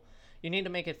feel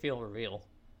real.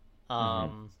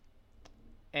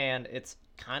 And it's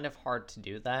kind of hard to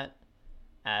do that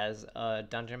as a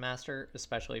dungeon master,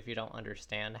 especially if you don't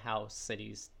understand how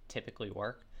cities typically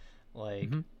work. Like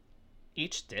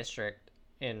each district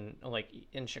in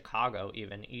Chicago,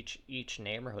 even each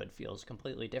neighborhood feels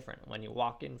completely different. When you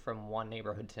walk in from one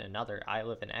neighborhood to another, I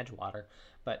live in Edgewater,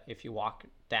 but if you walk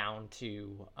down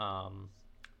to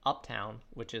Uptown,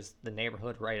 which is the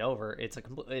neighborhood right over,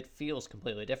 it feels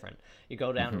completely different. You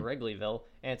go down to Wrigleyville,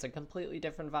 and it's a completely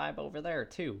different vibe over there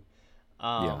too.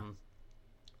 The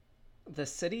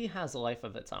city has a life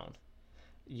of its own.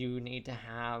 You need to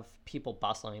have people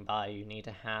bustling by. You need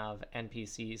to have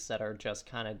NPCs that are just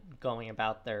kind of going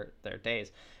about their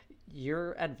days.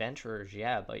 You're adventurers,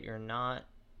 yeah, but you're not,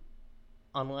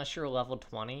 unless you're level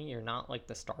 20, you're not like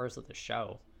the stars of the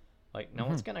show. Like, no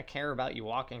one's gonna care about you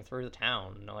walking through the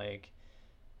town. Like,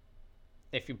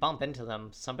 if you bump into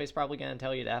them, somebody's probably gonna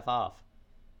tell you to F off.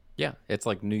 Yeah, it's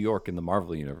like New York in the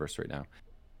Marvel universe right now.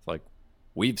 It's like,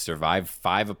 we've survived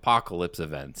 5 apocalypse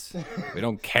events. We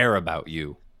don't care about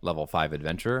you, level 5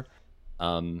 adventurer.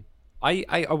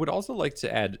 I would also like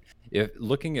to add, if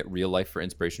looking at real life for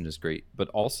inspiration is great, but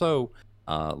also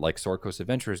like Sword Coast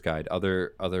Adventurer's Guide,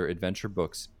 other adventure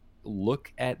books,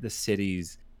 look at the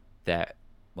cities that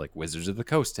like Wizards of the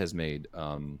Coast has made,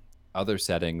 other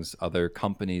settings, other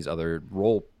companies, other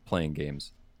role-playing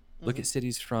games. Look at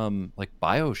cities from like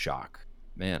BioShock,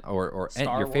 man, or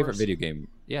your favorite video game.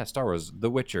 Yeah, Star Wars, The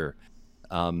Witcher,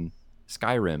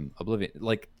 Skyrim, Oblivion.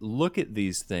 Like, look at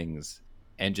these things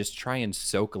and just try and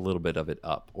soak a little bit of it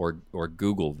up, or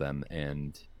Google them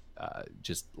and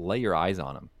just lay your eyes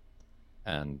on them.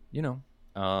 And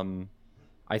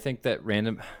I think that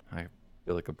I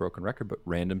feel like a broken record, but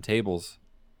random tables.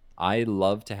 I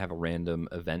love to have a random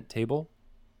event table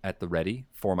at the ready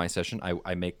for my session.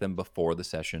 I make them before the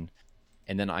session,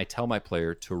 and then I tell my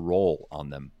player to roll on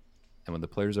them. And when the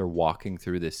players are walking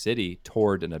through this city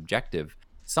toward an objective,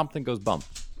 something goes bump.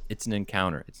 It's an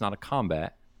encounter. It's not a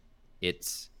combat.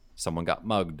 It's someone got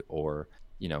mugged, or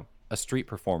a street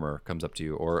performer comes up to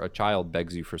you, or a child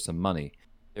begs you for some money.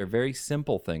 They're very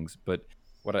simple things, but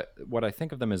what I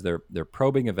think of them is they're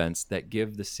probing events that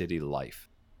give the city life.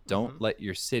 Don't let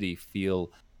your city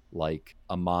feel like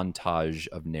a montage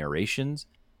of narrations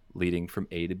leading from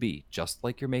A to B, just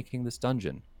like you're making this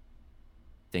dungeon.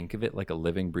 Think of it like a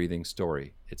living, breathing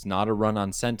story. It's not a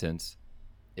run-on sentence.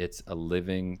 It's a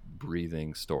living,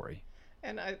 breathing story.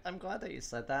 And I'm glad that you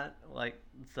said that. Like,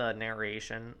 the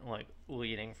narration, like,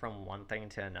 leading from one thing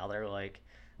to another, like,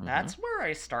 that's where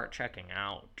I start checking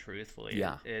out, truthfully.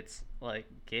 Yeah. It's like,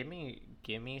 give me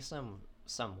some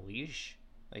leash.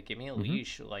 Like, give me a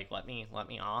leash. Like, let me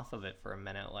off of it for a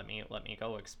minute. Let me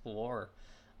go explore.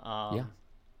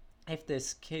 If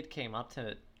this kid came up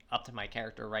to my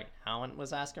character right now and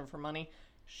was asking for money,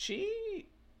 she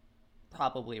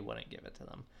probably wouldn't give it to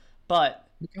them. But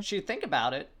she'd think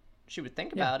about it. She would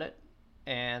think about it,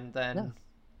 and then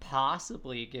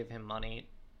possibly give him money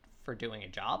for doing a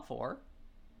job for her.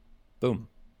 Boom.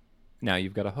 Now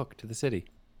you've got a hook to the city.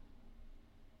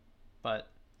 But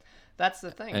that's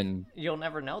the thing. And you'll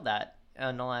never know that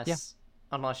unless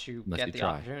you get the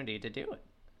opportunity to do it.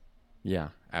 Yeah,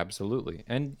 absolutely.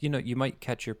 And you might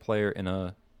catch your player in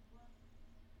a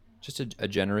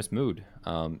generous mood.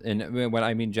 And when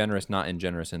I mean generous, not in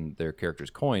generous in their character's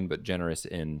coin, but generous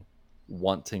in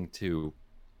wanting to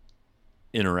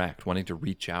interact, wanting to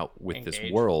reach out with Engage.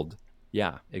 This world.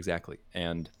 Yeah, exactly.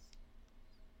 And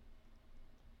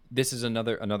this is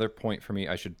another point for me.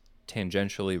 I should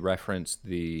tangentially reference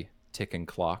the ticking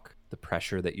clock, the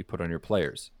pressure that you put on your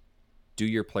players. Do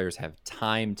your players have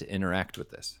time to interact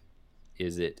with this?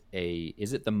 Is it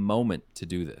the moment to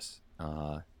do this?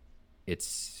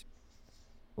 It's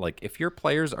like, if your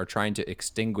players are trying to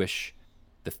extinguish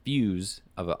the fuse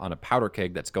on a powder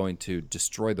keg that's going to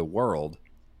destroy the world,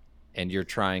 and you're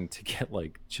trying to get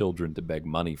like children to beg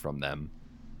money from them,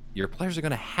 your players are going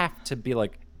to have to be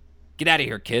like, get out of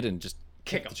here, kid, and just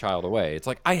kick the child away. It's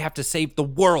like, I have to save the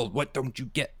world. What don't you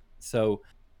get? So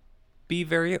be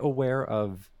very aware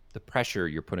of the pressure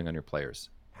you're putting on your players.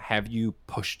 Have you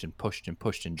pushed and pushed and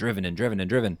pushed and driven and driven and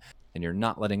driven, and you're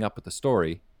not letting up with the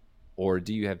story? Or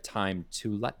do you have time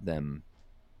to let them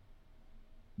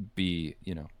be,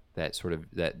 that sort of,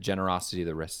 that generosity,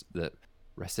 the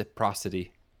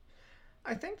reciprocity?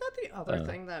 I think that the other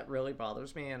thing that really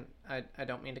bothers me, and I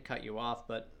don't mean to cut you off,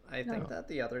 but I think that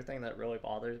the other thing that really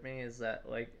bothers me is that,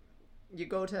 like, you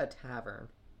go to a tavern,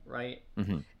 right?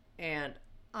 And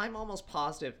I'm almost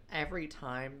positive every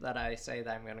time that I say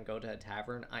that I'm going to go to a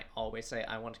tavern, I always say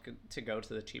I want to go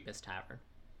to the cheapest tavern.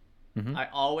 I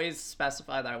always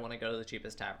specify that I want to go to the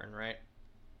cheapest tavern, right?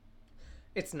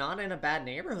 It's not in a bad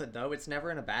neighborhood, though. It's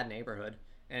never in a bad neighborhood.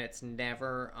 And it's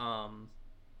never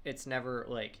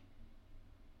like,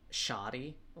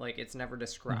 shoddy. Like, it's never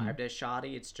described as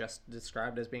shoddy. It's just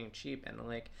described as being cheap. And,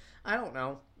 like, I don't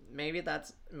know. Maybe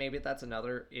that's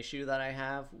another issue that I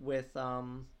have with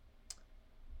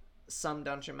some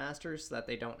dungeon masters, that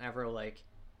they don't ever, like,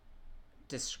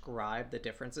 describe the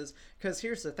differences. Because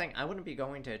here's the thing, I wouldn't be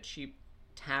going to a cheap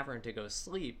tavern to go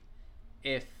sleep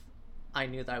if I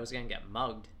knew that I was going to get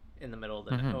mugged in the middle of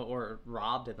the night, or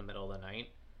robbed in the middle of the night.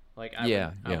 Like,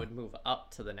 I would move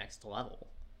up to the next level.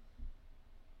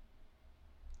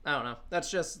 I don't know.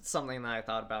 That's just something that I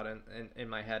thought about in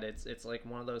my head. It's like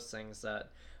one of those things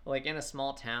that, like, in a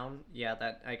small town,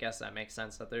 that I guess that makes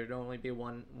sense that there'd only be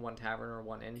one tavern or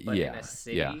one inn. But in a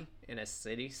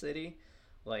city,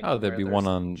 like, there'd be one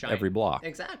on every block.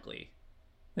 Exactly.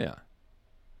 Yeah.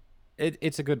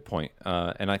 It's a good point.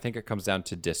 And I think it comes down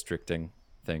to districting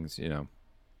things,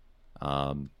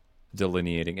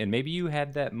 delineating. And maybe you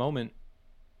had that moment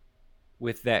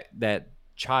with that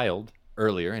child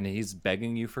earlier, and he's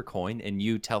begging you for coin, and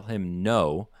you tell him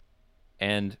no.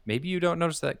 And maybe you don't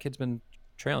notice that kid's been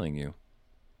trailing you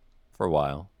for a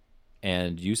while.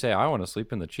 And you say, I want to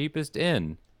sleep in the cheapest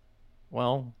inn.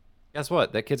 Well, guess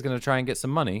what? That kid's going to try and get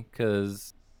some money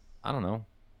because, I don't know,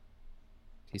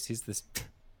 he sees this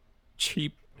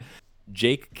cheap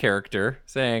Jake character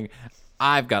saying,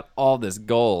 I've got all this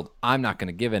gold. I'm not going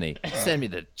to give any. Send me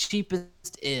the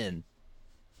cheapest inn.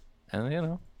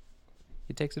 And,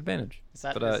 he takes advantage. Is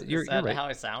that, But is that you're right. how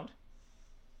I sound?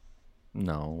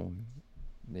 No,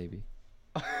 maybe.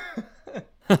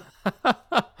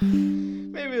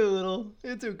 Maybe a little.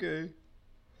 It's okay.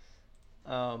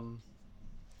 Um,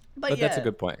 but But that's a yeah,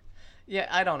 good point. yeah.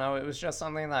 I don't know. It was just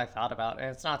something that I thought about, and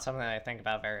it's not something that I think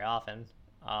about very often.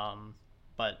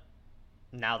 But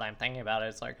now that I'm thinking about it,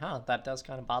 it's like, huh, that does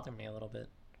kind of bother me a little bit.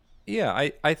 Yeah,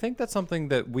 I think that's something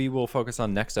that we will focus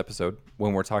on next episode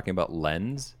when we're talking about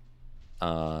lens.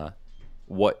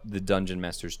 What the dungeon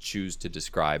masters choose to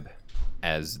describe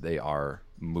as they are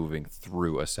moving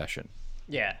through a session.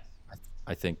 Yeah.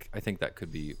 I think that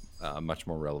could be much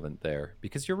more relevant there,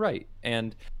 because you're right.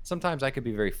 And sometimes I could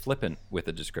be very flippant with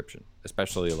a description,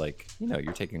 especially like,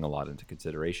 you're taking a lot into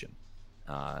consideration.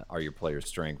 Are your players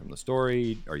straying from the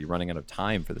story? Are you running out of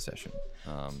time for the session?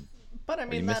 But I Are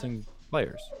you mean, missing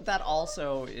players? that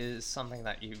also is something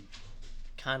that you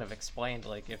kind of explained.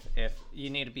 Like, if you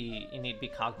need to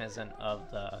be cognizant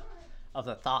of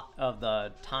the thought of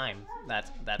the time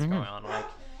that's going on. Like,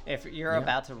 if you're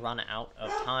about to run out of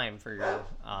time for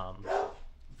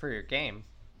your game,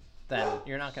 then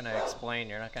you're not going to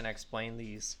explain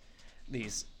these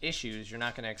issues. You're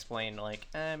not going to explain like,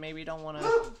 maybe you don't want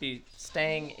to be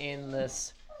staying in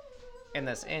this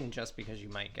inn just because you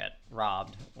might get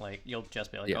robbed. Like, you'll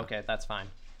just be like, okay, that's fine.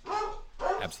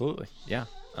 Absolutely, yeah.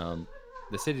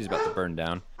 The city's about to burn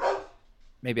down.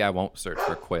 Maybe I won't search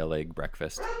for quail egg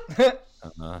breakfast.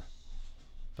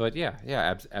 But yeah,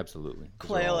 absolutely.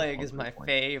 Quail egg is my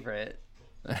favorite.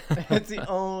 It's the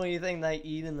only thing that I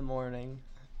eat in the morning.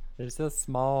 They're so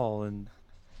small and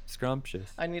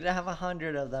scrumptious. I need to have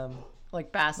 100 of them,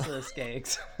 like basilisk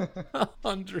eggs.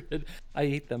 100. I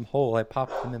eat them whole. I pop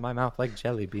them in my mouth like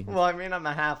jelly beans. Well, I mean, I'm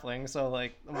a halfling, so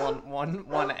like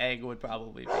one egg would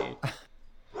probably be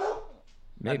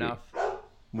Maybe. enough.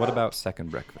 What about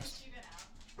second breakfast?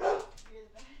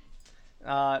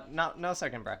 No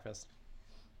second breakfast.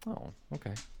 Oh,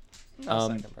 okay. No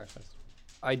second breakfast.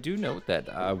 I do note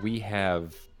that we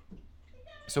have.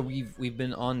 So we've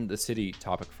been on the city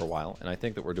topic for a while, and I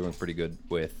think that we're doing pretty good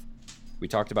with. We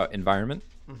talked about environment.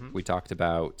 Mm-hmm. We talked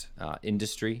about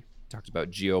industry. We talked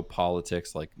about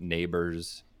geopolitics, like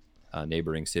neighbors,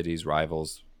 neighboring cities,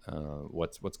 rivals.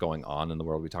 What's going on in the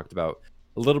world? We talked about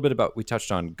a little bit about. We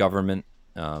touched on government.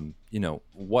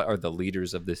 What are the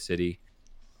leaders of this city?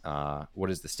 What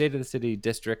is the state of the city?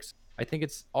 Districts. I think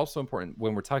it's also important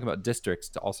when we're talking about districts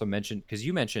to also mention, because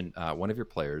you mentioned one of your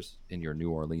players in your New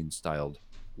Orleans styled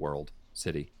world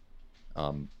city.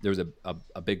 There was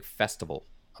a big festival,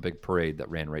 a big parade that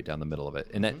ran right down the middle of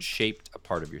it, and that shaped a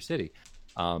part of your city.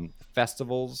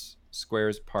 Festivals,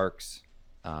 squares, parks.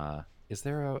 Is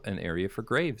there an area for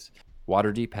graves?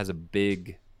 Waterdeep has a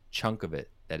big chunk of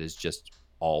it that is just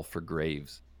all for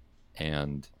graves,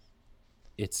 and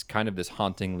it's kind of this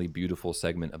hauntingly beautiful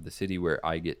segment of the city where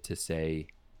I get to say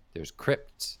there's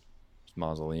crypts, there's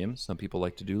mausoleums. Some people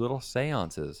like to do little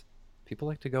seances. People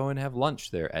like to go and have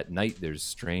lunch there. At night, there's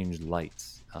strange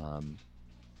lights.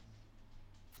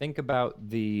 Think about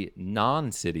the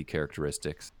non-city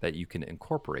characteristics that you can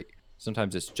incorporate.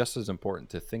 Sometimes it's just as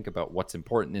important to think about what's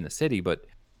important in a city, but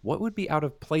what would be out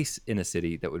of place in a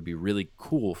city that would be really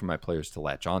cool for my players to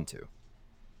latch onto?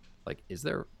 Like, is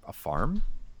there a farm?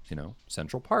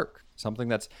 Central Park, something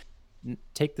that's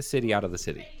take the city out of the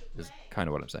city is kind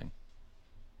of what I'm saying.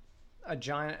 A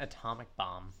giant atomic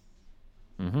bomb.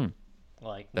 Mm-hmm.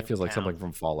 Like that feels like something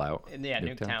from Fallout. Yeah,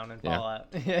 Nuketown and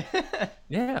Fallout.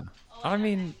 Yeah. I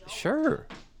mean, sure.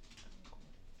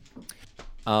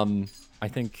 I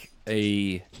think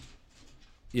the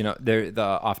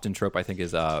often trope I think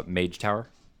is a mage tower.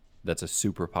 That's a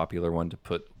super popular one to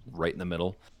put right in the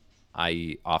middle.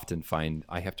 I often find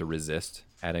I have to resist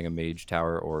adding a mage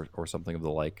tower or something of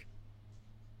the like.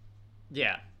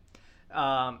 Yeah.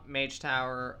 Mage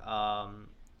tower,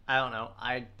 I don't know.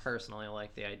 I personally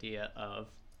like the idea of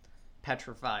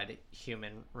petrified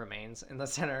human remains in the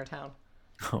center of town.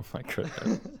 Oh my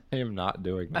goodness. I am not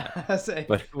doing that. as a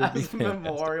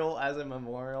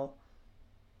memorial.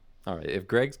 All right, if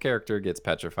Greg's character gets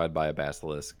petrified by a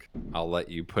basilisk, I'll let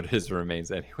you put his remains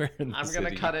anywhere in the city. I'm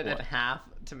gonna cut it in half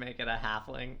to make it a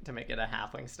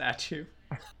halfling statue.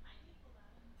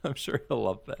 I'm sure he'll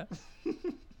love that.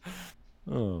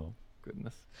 Oh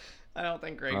goodness. I don't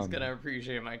think Greg's gonna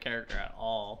appreciate my character at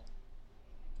all.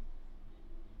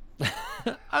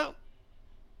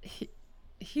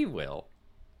 He will.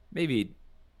 Maybe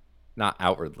not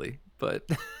outwardly, but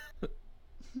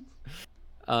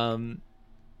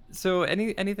so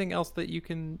anything else that you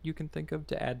can think of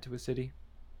to add to a city?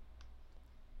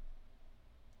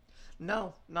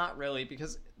 No, not really,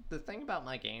 because the thing about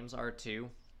my games are too,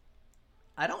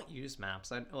 I don't use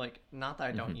maps. I like not that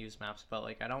I don't use maps, but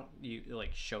like I don't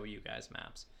like show you guys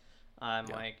maps. I'm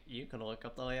like, you can look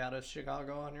up the layout of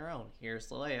Chicago on your own. Here's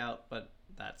the layout, but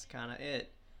that's kind of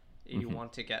it. You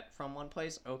want to get from one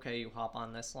place, okay, you hop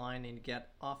on this line and get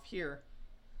off here.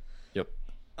 Yep.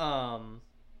 And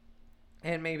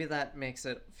maybe that makes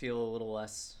it feel a little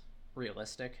less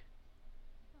realistic.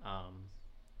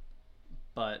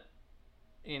 But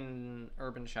in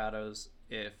Urban Shadows,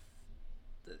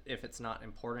 if it's not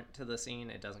important to the scene,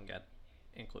 it doesn't get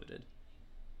included.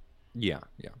 Yeah,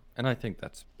 and I think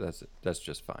that's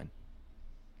just fine.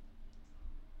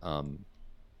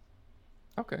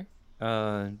 Okay.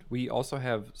 We also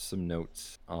have some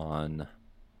notes on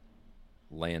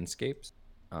landscapes,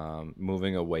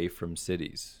 moving away from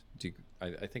cities.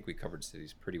 I think we covered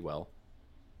cities pretty well.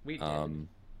 We did.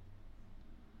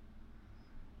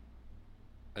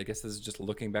 I guess this is just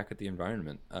looking back at the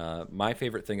environment. My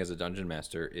favorite thing as a dungeon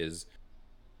master is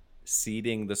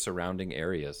seeding the surrounding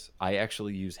areas. I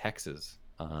actually use hexes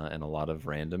and a lot of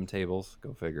random tables,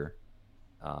 go figure,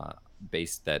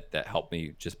 based that help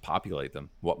me just populate them.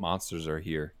 What monsters are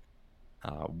here?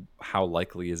 How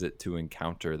likely is it to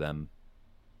encounter them?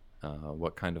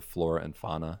 What kind of flora and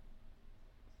fauna?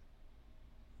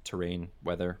 Terrain,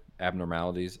 weather,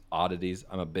 abnormalities, oddities.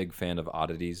 I'm a big fan of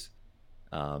oddities.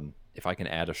 If I can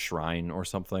add a shrine or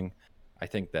something, I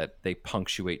think that they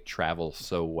punctuate travel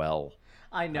so well.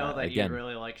 I know that you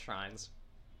really like shrines.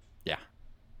 Yeah.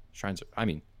 Shrines are, I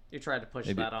mean... You tried to push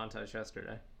that onto us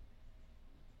yesterday.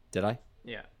 Did I?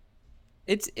 Yeah.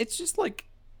 It's just like...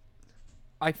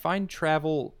 I find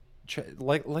travel...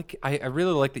 I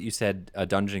really like that you said a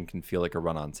dungeon can feel like a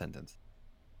run-on sentence.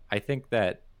 I think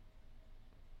that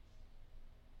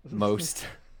most...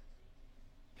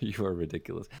 You are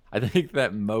ridiculous. I think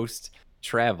that most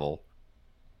travel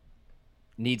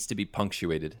needs to be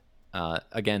punctuated.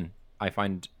 Again, I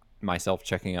find myself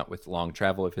checking out with long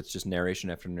travel if it's just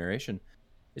narration after narration.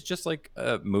 It's just like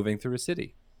moving through a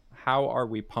city. How are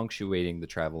we punctuating the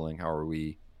traveling? How are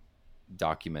we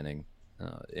documenting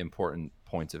important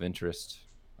points of interest?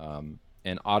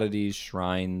 And oddities,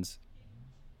 shrines,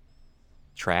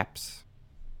 traps,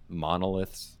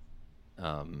 monoliths,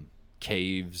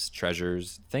 caves,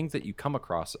 treasures, things that you come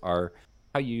across are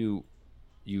how you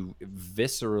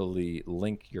viscerally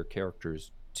link your characters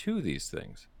to these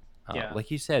things. Like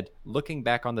you said, looking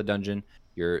back on the dungeon,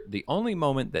 the only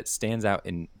moment that stands out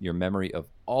in your memory of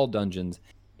all dungeons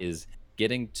is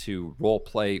getting to role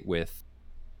play with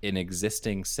an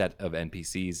existing set of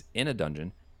NPCs in a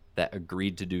dungeon that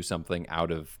agreed to do something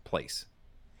out of place,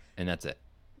 and that's it.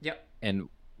 Yep. And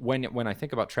when I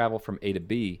think about travel from A to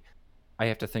B, I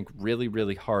have to think really,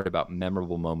 really hard about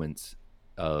memorable moments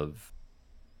of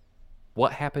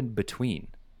what happened between.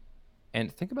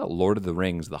 And think about Lord of the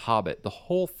Rings, The Hobbit. The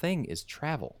whole thing is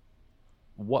travel.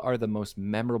 What are the most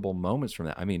memorable moments from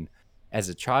that? I mean, as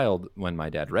a child, when my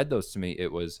dad read those to me,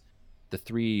 it was the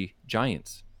three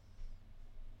giants.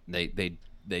 They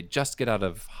just get out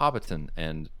of Hobbiton,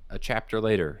 and a chapter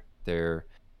later, they're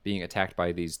being attacked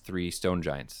by these three stone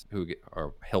giants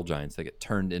or hill giants. They get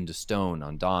turned into stone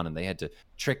on dawn, and they had to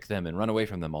trick them and run away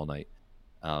from them all night.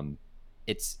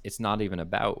 It's not even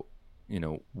about,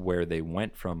 where they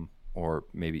went from, or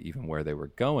maybe even where they were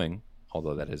going,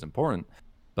 although that is important.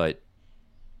 But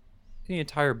the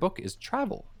entire book is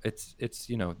travel. It's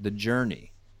the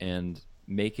journey and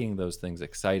making those things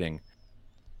exciting.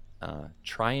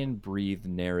 Try and breathe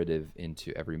narrative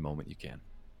into every moment you can.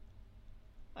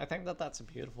 I think that's a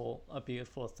beautiful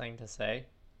thing to say.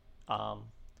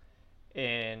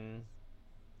 In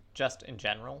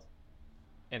general,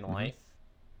 in life.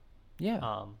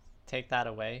 Yeah. Take that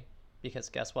away, because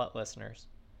guess what, listeners?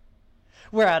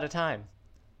 We're out of time.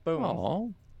 Boom.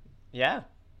 Aww. Yeah.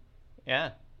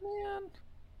 Man.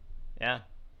 Yeah.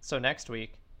 So next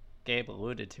week, Gabe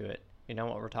alluded to it. You know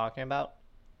what we're talking about?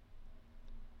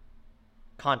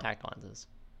 Contact lenses.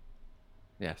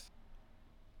 Yes.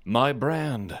 My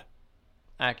brand.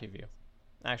 AccuView.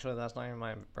 Actually, that's not even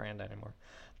my brand anymore.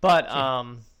 But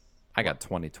I got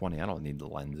 20/20. I don't need the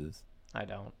lenses. I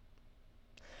don't.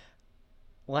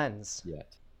 Lens.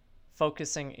 Yet.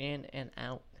 Focusing in and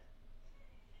out.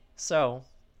 So,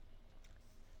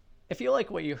 if you like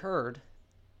what you heard,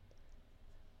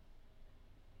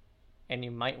 and you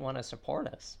might want to support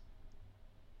us,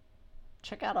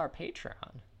 check out our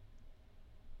Patreon.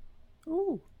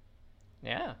 Ooh.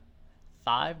 Yeah.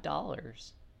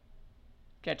 $5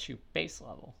 gets you base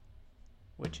level,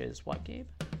 which is what, Gabe?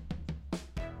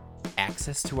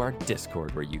 Access to our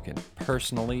Discord, where you can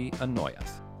personally annoy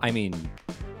us. I mean,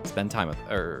 spend time with,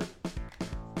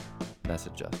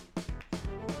 message us.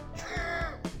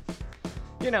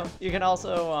 You can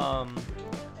also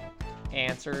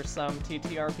answer some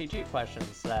TTRPG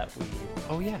questions that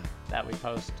we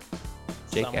post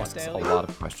Jake somewhat asks daily. a lot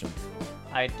of questions.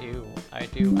 I do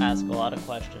ask a lot of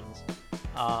questions,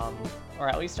 or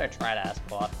at least I try to ask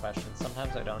a lot of questions.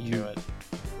 Sometimes I don't do it.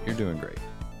 You're doing great.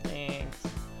 Thanks.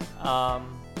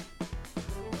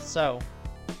 So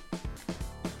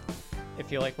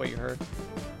if you like what you heard,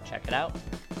 check it out,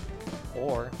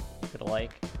 or hit a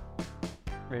like,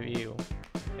 review,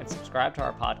 and subscribe to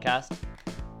our podcast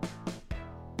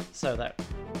so that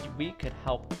we could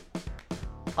help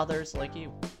others like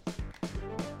you.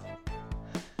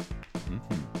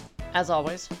 As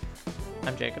always,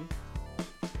 I'm Jacob.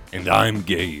 And I'm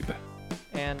Gabe.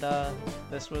 And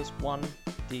this was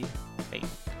 1D Fate.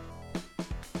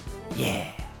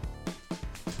 Yeah.